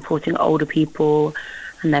kind of supporting older people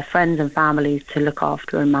and their friends and families to look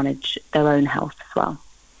after and manage their own health as well.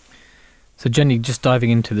 So Jenny, just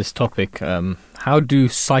diving into this topic, how do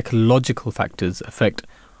psychological factors affect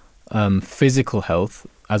physical health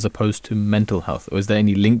as opposed to mental health? Or is there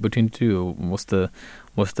any link between the two, or what's the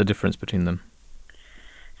difference between them?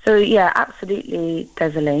 So yeah, absolutely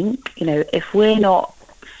there's a link. If we're not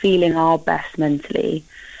feeling our best mentally,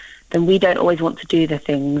 then we don't always want to do the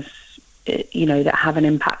things that have an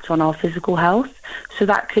impact on our physical health. So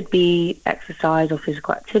that could be exercise or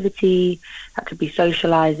physical activity, that could be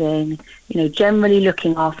socialising, generally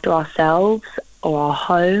looking after ourselves or our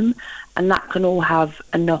home, and that can all have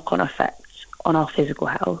a knock-on effect on our physical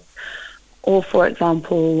health. Or for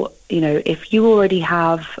example, if you already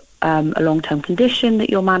have a long-term condition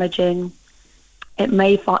that you're managing, you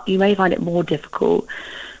may find it more difficult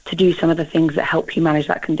to do some of the things that help you manage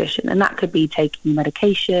that condition. And that could be taking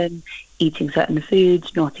medication, eating certain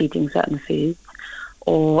foods, not eating certain foods,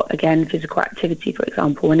 or again, physical activity, for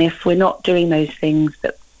example. And if we're not doing those things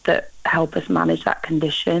that help us manage that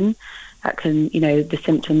condition, that can, the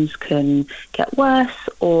symptoms can get worse,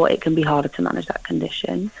 or it can be harder to manage that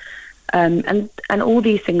condition. And all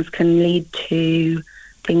these things can lead to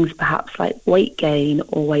things perhaps like weight gain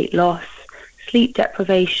or weight loss, sleep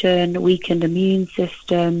deprivation, weakened immune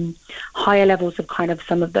system, higher levels of kind of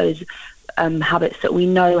some of those habits that we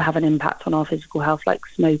know have an impact on our physical health, like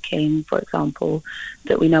smoking, for example,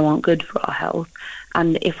 that we know aren't good for our health.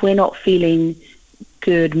 And if we're not feeling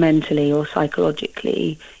good mentally or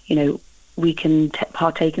psychologically, we can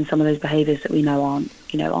partake in some of those behaviours that we know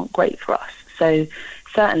aren't great for us. So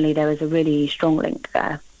certainly there is a really strong link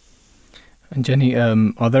there. And Jenny,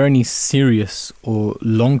 are there any serious or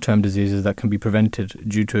long-term diseases that can be prevented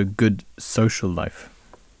due to a good social life?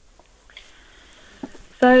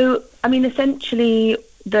 So, essentially,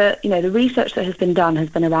 the research that has been done has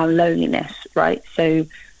been around loneliness, right? So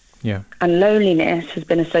Yeah. And loneliness has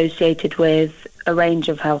been associated with a range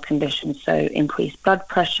of health conditions, so increased blood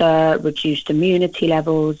pressure, reduced immunity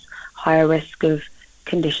levels, higher risk of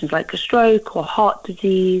conditions like a stroke or heart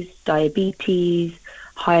disease, diabetes,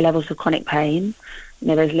 higher levels of chronic pain.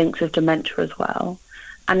 There's links with dementia as well.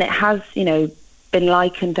 And it has, been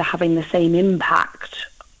likened to having the same impact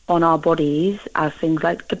on our bodies as things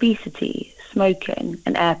like obesity, smoking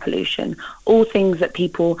and air pollution, all things that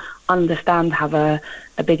people understand have a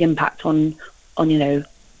big impact on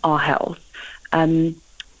our health.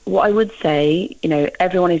 What I would say,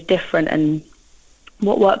 everyone is different, and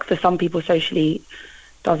what works for some people socially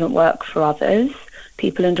doesn't work for others.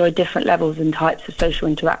 People enjoy different levels and types of social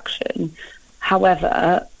interaction.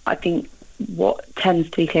 However, I think what tends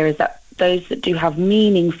to be clear is that those that do have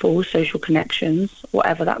meaningful social connections,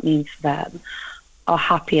 whatever that means for them, are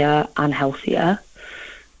happier and healthier.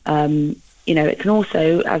 It can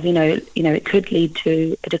also, as it could lead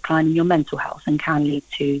to a decline in your mental health and can lead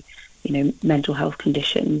to, mental health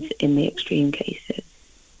conditions in the extreme cases.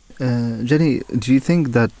 Jenny, do you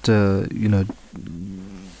think that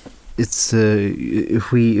it's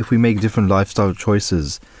if we make different lifestyle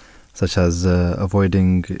choices, such as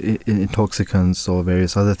avoiding intoxicants or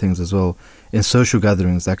various other things as well in social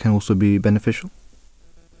gatherings, that can also be beneficial?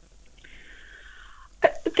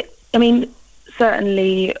 I mean,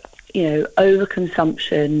 certainly,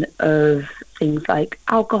 overconsumption of things like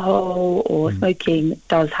alcohol or smoking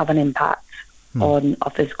does have an impact on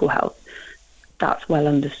our physical health. That's well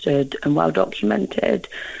understood and well documented.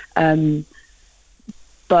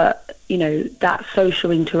 But, that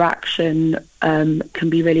social interaction can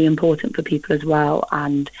be really important for people as well,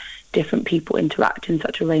 and different people interact in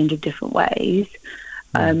such a range of different ways.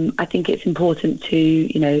 I think it's important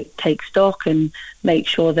to, take stock and make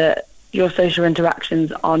sure that your social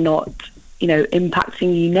interactions are not,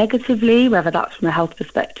 impacting you negatively, whether that's from a health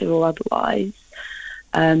perspective or otherwise.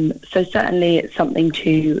 So certainly it's something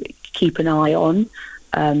to keep an eye on.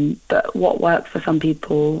 But what works for some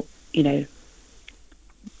people,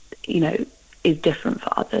 is different for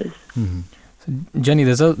others. Mm-hmm. So, Jenny,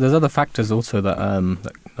 there's other factors also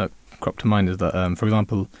that crop to mind. Is that, for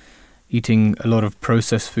example, eating a lot of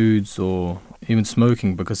processed foods or even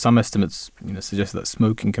smoking, because some estimates suggest that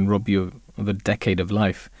smoking can rob you of a decade of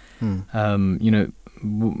life.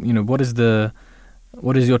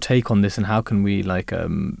 What is your take on this, and how can we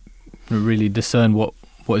really discern what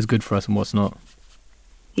is good for us and what's not?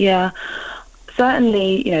 Yeah,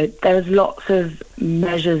 certainly, there's lots of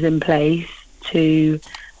measures in place to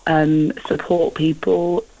support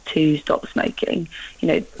people to stop smoking.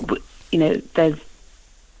 There's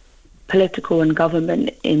political and government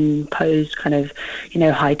imposed kind of,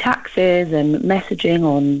 high taxes and messaging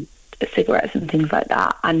on cigarettes and things like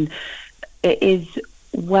that. And it is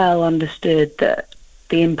well understood that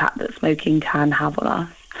the impact that smoking can have on us.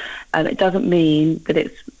 It doesn't mean that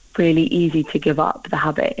it's really easy to give up the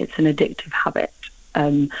habit. It's an addictive habit.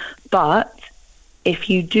 But if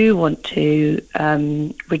you do want to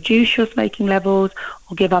reduce your smoking levels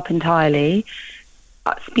or give up entirely,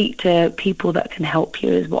 speak to people that can help you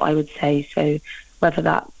is what I would say. So whether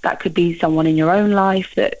that could be someone in your own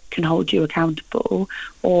life that can hold you accountable,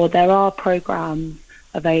 or there are programs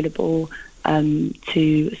available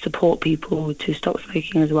to support people to stop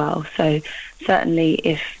smoking as well. So certainly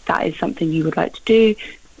if that is something you would like to do,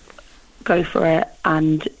 go for it,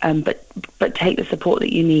 and but take the support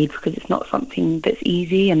that you need, because it's not something that's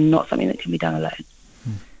easy and not something that can be done alone.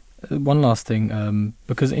 One last thing,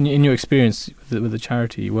 because in your experience with the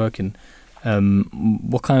charity you work in,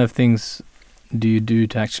 what kind of things do you do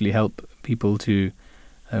to actually help people to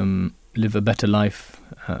live a better life,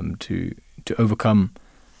 to overcome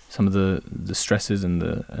some of the stresses and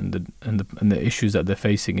the issues that they're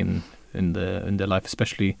facing in their life,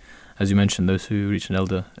 especially, as you mentioned, those who reach an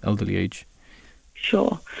elderly age?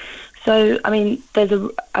 Sure. So, I mean, as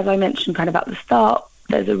I mentioned kind of at the start,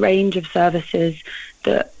 there's a range of services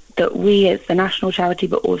that we as the national charity,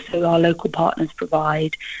 but also our local partners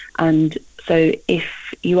provide. And so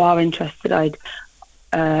if you are interested, I'd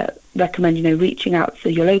recommend, reaching out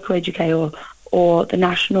to your local educator or the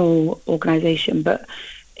national organisation. But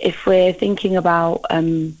if we're thinking about,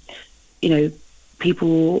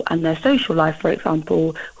 people and their social life, for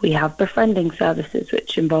example, we have befriending services,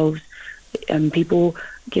 which involves people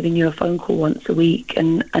giving you a phone call once a week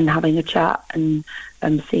and having a chat and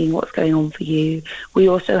seeing what's going on for you. We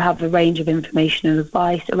also have a range of information and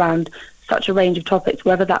advice around such a range of topics,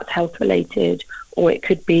 whether that's health related or it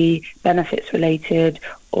could be benefits related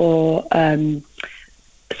or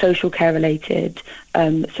social care related.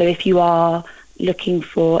 So if you are looking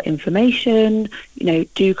for information,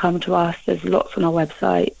 do come to us. There's lots on our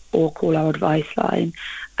website or call our advice line.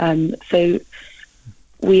 So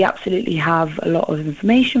we absolutely have a lot of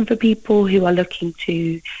information for people who are looking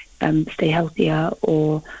to stay healthier,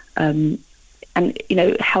 or and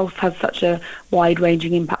health has such a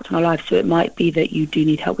wide-ranging impact on our lives. So it might be that you do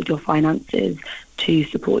need help with your finances to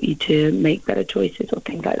support you to make better choices or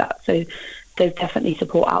things like that. So there's definitely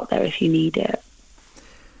support out there if you need it.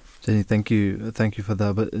 Jenny, thank you for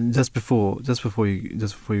that. But just before you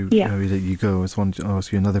let you go, I just wanted to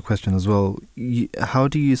ask you another question as well. How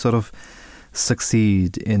do you sort of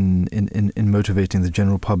succeed in motivating the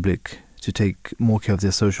general public to take more care of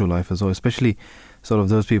their social life as well, especially sort of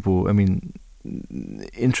those people? I mean,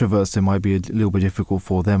 introverts, it might be a little bit difficult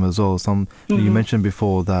for them as well. You mentioned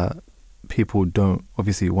before that people don't.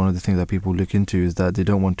 Obviously, one of the things that people look into is that they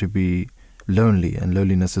don't want to be lonely, and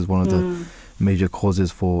loneliness is one of the major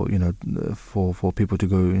causes for for people to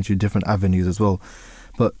go into different avenues as well.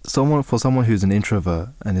 But for someone who's an introvert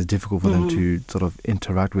and it's difficult for them to sort of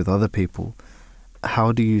interact with other people,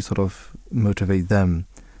 how do you sort of motivate them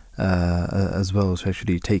as well to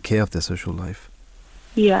actually take care of their social life?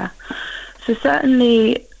 Yeah, so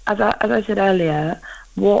certainly, as I said earlier,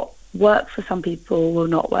 what works for some people will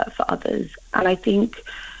not work for others. And I think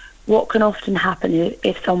what can often happen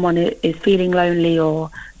if someone is feeling lonely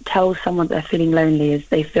or tells someone they're feeling lonely is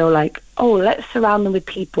they feel like, oh, let's surround them with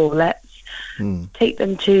people, let's take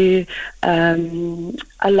them to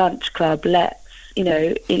a lunch club, let's, in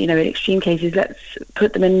extreme cases, let's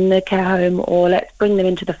put them in the care home, or let's bring them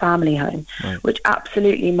into the family home, which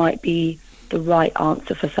absolutely might be the right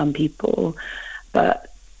answer for some people. But,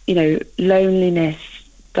 loneliness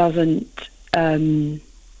doesn't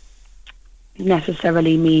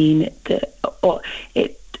necessarily mean that, or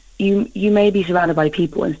you may be surrounded by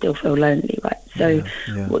people and still feel lonely, right? So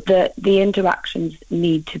the interactions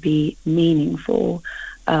need to be meaningful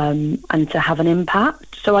and to have an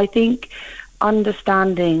impact. So I think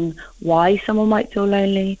understanding why someone might feel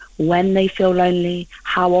lonely, when they feel lonely,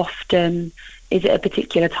 how often, is it a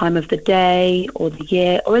particular time of the day or the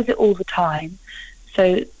year, or is it all the time?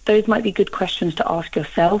 So those might be good questions to ask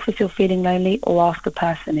yourself if you're feeling lonely, or ask a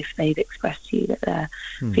person if they've expressed to you that they're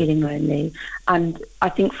feeling lonely. And I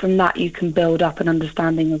think from that you can build up an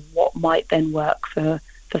understanding of what might then work for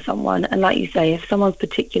someone. And like you say, if someone's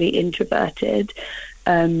particularly introverted,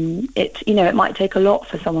 it might take a lot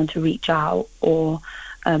for someone to reach out,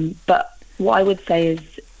 but what I would say is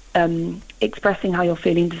expressing how you're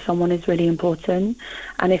feeling to someone is really important.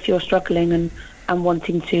 And if you're struggling and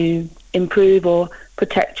wanting to improve or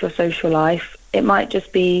protect your social life, it might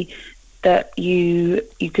just be that you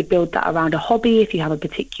could build that around a hobby. If you have a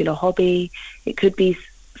particular hobby, it could be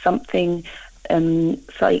something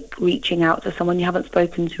like reaching out to someone you haven't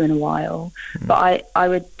spoken to in a while. But I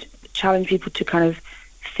would challenge people to kind of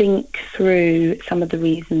think through some of the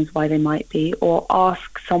reasons why they might be, or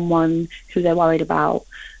ask someone who they're worried about,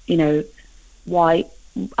 why,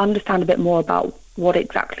 understand a bit more about what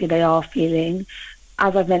exactly they are feeling.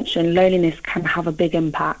 As I've mentioned, loneliness can have a big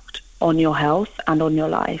impact on your health and on your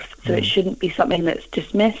life. So it shouldn't be something that's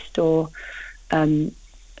dismissed or,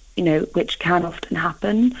 which can often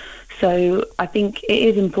happen. So I think it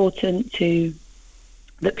is important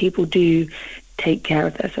that people do take care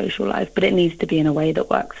of their social life, but it needs to be in a way that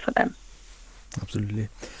works for them. Absolutely.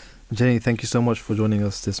 Jenny, thank you so much for joining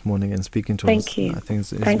us this morning and speaking to us. Thank you. I think it's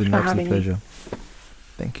Thanks been an for absolute having pleasure. me.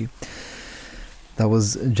 Thank you. That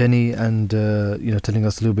was Jenny, and telling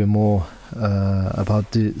us a little bit more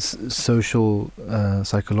about the social,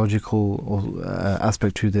 psychological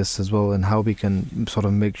aspect to this as well, and how we can sort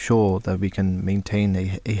of make sure that we can maintain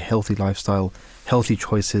a healthy lifestyle, healthy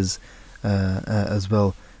choices as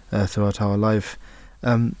well throughout our life.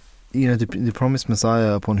 The promised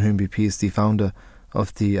Messiah, upon whom be peace, the founder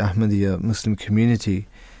of the Ahmadiyya Muslim community,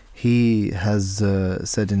 he has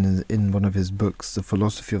said in one of his books, The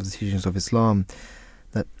Philosophy of the Teachings of Islam,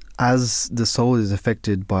 that as the soul is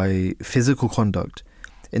affected by physical conduct,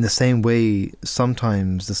 in the same way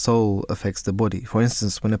sometimes the soul affects the body. For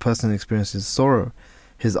instance, when a person experiences sorrow,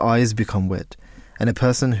 his eyes become wet, and a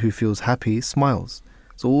person who feels happy smiles.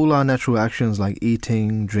 So all our natural actions like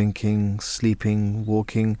eating, drinking, sleeping,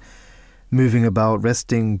 walking, moving about,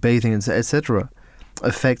 resting, bathing, etc.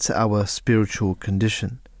 affects our spiritual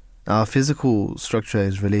condition. Our physical structure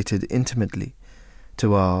is related intimately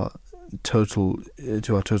to our total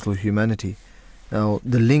humanity. Now,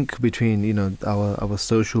 the link between our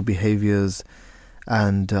social behaviors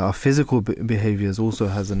and our physical behaviors also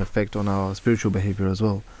has an effect on our spiritual behavior as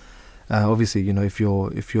well. Obviously, if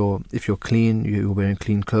you're clean, you're wearing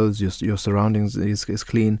clean clothes, your surroundings is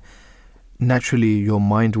clean. Naturally, your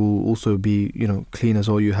mind will also be clean as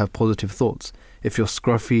well. You have positive thoughts. if you're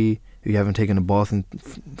scruffy, if you haven't taken a bath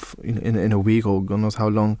in a week or God knows how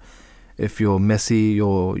long, if you're messy,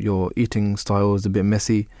 your eating style is a bit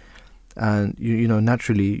messy, and you know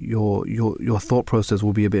naturally your thought process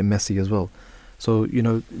will be a bit messy as well. So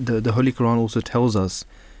the Holy Quran also tells us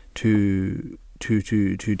to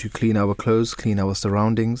clean our clothes, clean our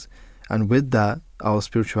surroundings, and with that our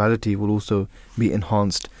spirituality will also be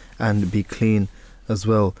enhanced and be clean as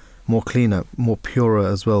well, more cleaner, more purer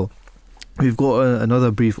as well. We've got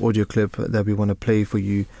another brief audio clip that we want to play for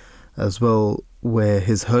you as well, where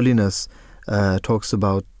His Holiness talks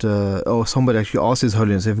about, or somebody actually asks His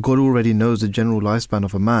Holiness, if God already knows the general lifespan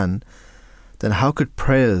of a man, then how could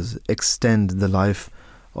prayers extend the life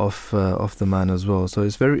of the man as well? So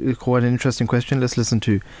it's quite an interesting question. Let's listen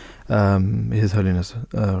to His Holiness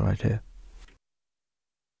right here.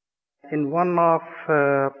 In one of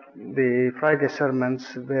the Friday sermons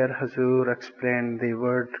where Hazur explained the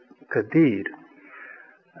word Qadir,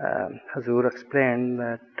 Hazur explained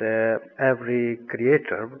that every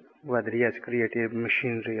creator, whether he has created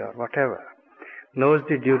machinery or whatever, knows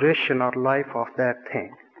the duration or life of that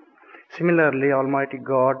thing. Similarly, Almighty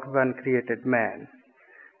God, when created man,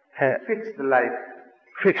 fixed life.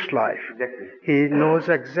 Exactly. He knows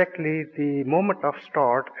exactly the moment of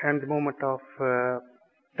start and the moment of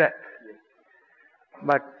death.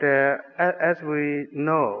 But as we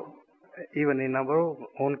know, even in our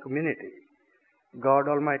own community, God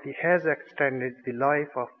Almighty has extended the life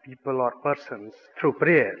of people or persons through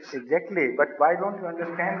prayers. Exactly, but why don't you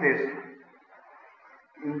understand this?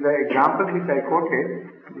 In the example which I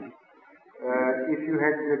quoted, if you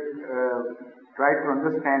had tried to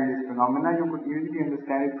understand this phenomena, you could easily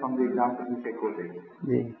understand it from the example which I quoted.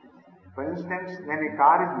 Yeah. For instance, when a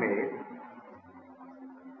car is made,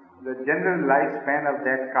 the general lifespan of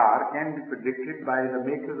that car can be predicted by the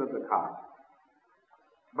makers of the car.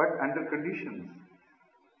 But under conditions,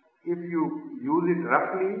 if you use it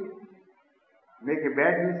roughly, make a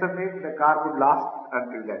bad use of it, the car would last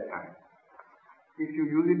until that time. If you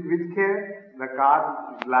use it with care, the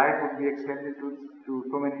car's life would be extended to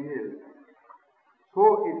so many years.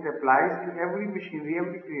 So it applies to every machinery,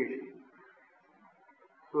 every creation.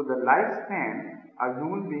 So the lifespan of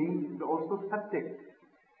human beings is also subject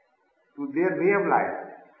to their way of life,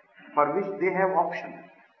 for which they have options.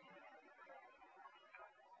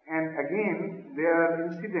 And again, there are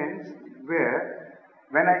incidents where,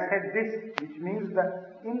 when I said this, which means the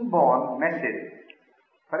inborn message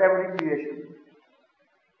for every creation,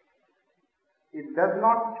 it does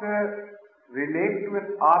not relate to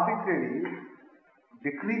an arbitrary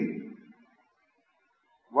decree.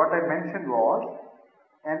 What I mentioned was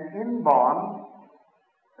an inborn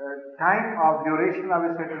time of duration of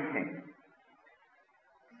a certain thing.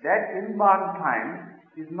 That inborn time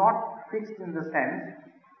is not fixed in the sense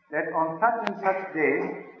that on such and such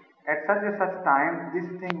days, at such and such time, this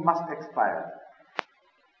thing must expire.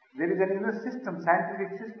 There is an inner system,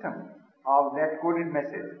 scientific system of that coded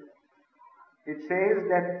message. It says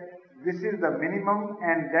that this is the minimum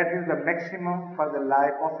and that is the maximum for the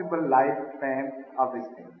possible lifespan of this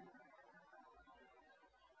thing.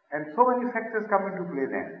 And so many factors come into play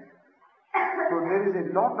then. So there is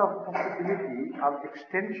a lot of possibility of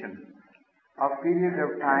extension of period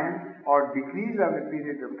of time or decrease of a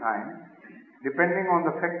period of time depending on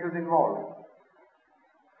the factors involved.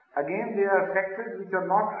 Again, there are factors which are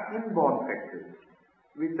not inborn factors,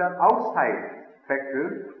 which are outside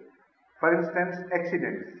factors. For instance,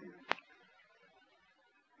 accidents.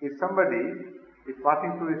 If somebody is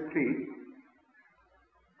passing through a street,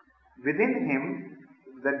 within him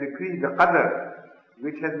the decree, the qadr,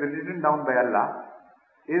 which has been written down by Allah,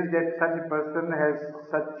 is that such a person has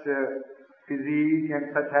such physique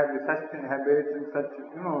and such habits and such,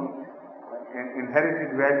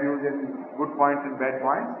 inherited values and good points and bad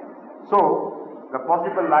points. So, the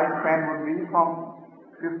possible lifespan would be from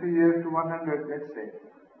 50 years to 100, let's say,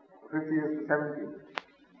 50 years to 70.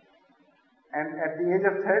 And at the age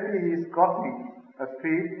of 30, he is crossing a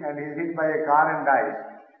street and he is hit by a car and dies.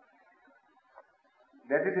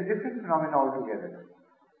 That is a different phenomenon altogether.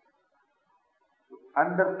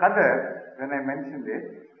 Under Qadr, when I mentioned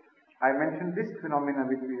it, I mentioned this phenomena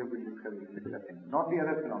which we have been discussing, not the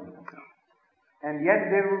other phenomena. And yet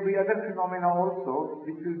there will be other phenomena also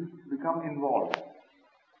which will become involved.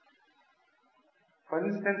 For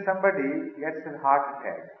instance, somebody gets a heart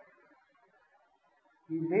attack.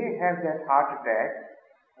 He may have that heart attack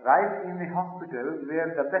right in a hospital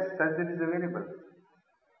where the best surgery is available.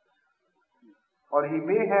 Or he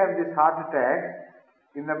may have this heart attack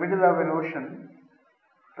in the middle of an ocean,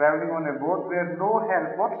 traveling on a boat where no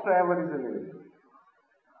help whatsoever is available.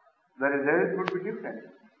 The result would be different.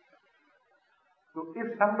 So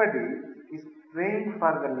if somebody is praying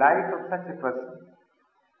for the life of such a person,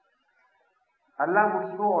 Allah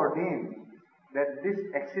would so ordain that this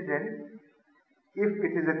accident, if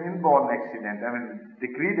it is an inborn accident,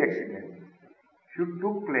 decreed accident, should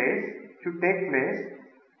take place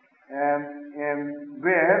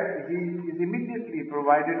where he is immediately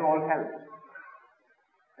provided all help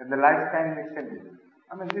and the lifespan is extended.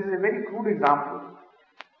 This is a very crude example,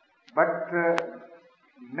 but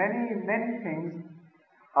many things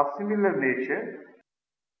of similar nature.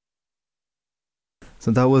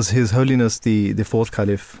 So that was His Holiness the fourth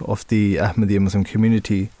Caliph of the Ahmadiyya Muslim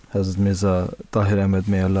community, Hazrat Mirza Tahir Ahmad,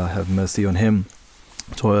 may Allah have mercy on him,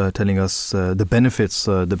 telling us the benefits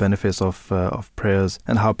of prayers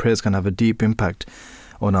and how prayers can have a deep impact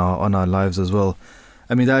on our lives as well.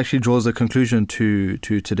 That actually draws a conclusion to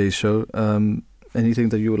today's show. Anything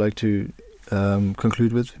that you would like to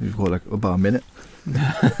conclude with? We've got about a minute.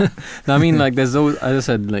 No, there's always, as I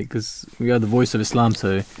said, because we are the voice of Islam,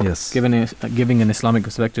 so yes, giving an Islamic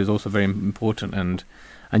perspective is also very important, and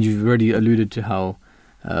you've already alluded to how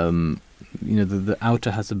the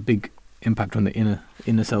outer has a big impact on the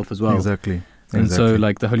inner self as well. Exactly. And so,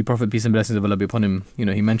 the Holy Prophet, peace and blessings of Allah be upon him,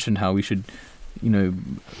 he mentioned how we should,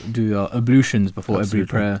 do our ablutions before Absolutely. every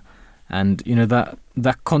prayer, and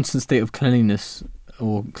that constant state of cleanliness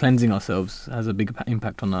or cleansing ourselves has a big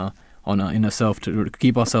impact on our inner self, to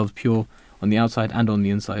keep ourselves pure on the outside and on the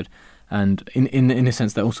inside. And in a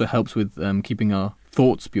sense, that also helps with keeping our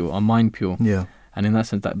thoughts pure, our mind pure. Yeah. And in that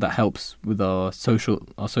sense, that helps with our social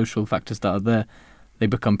factors that are there. They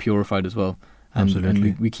become purified as well. Absolutely.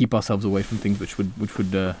 And we keep ourselves away from things which would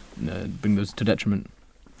bring those to detriment.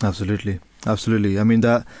 Absolutely.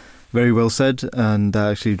 That very well said, and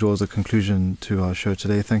that actually draws a conclusion to our show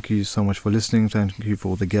today. Thank you so much for listening. Thank you for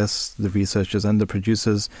all the guests, the researchers and the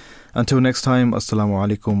producers. Until next time, Assalamu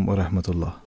alaikum wa rahmatullah.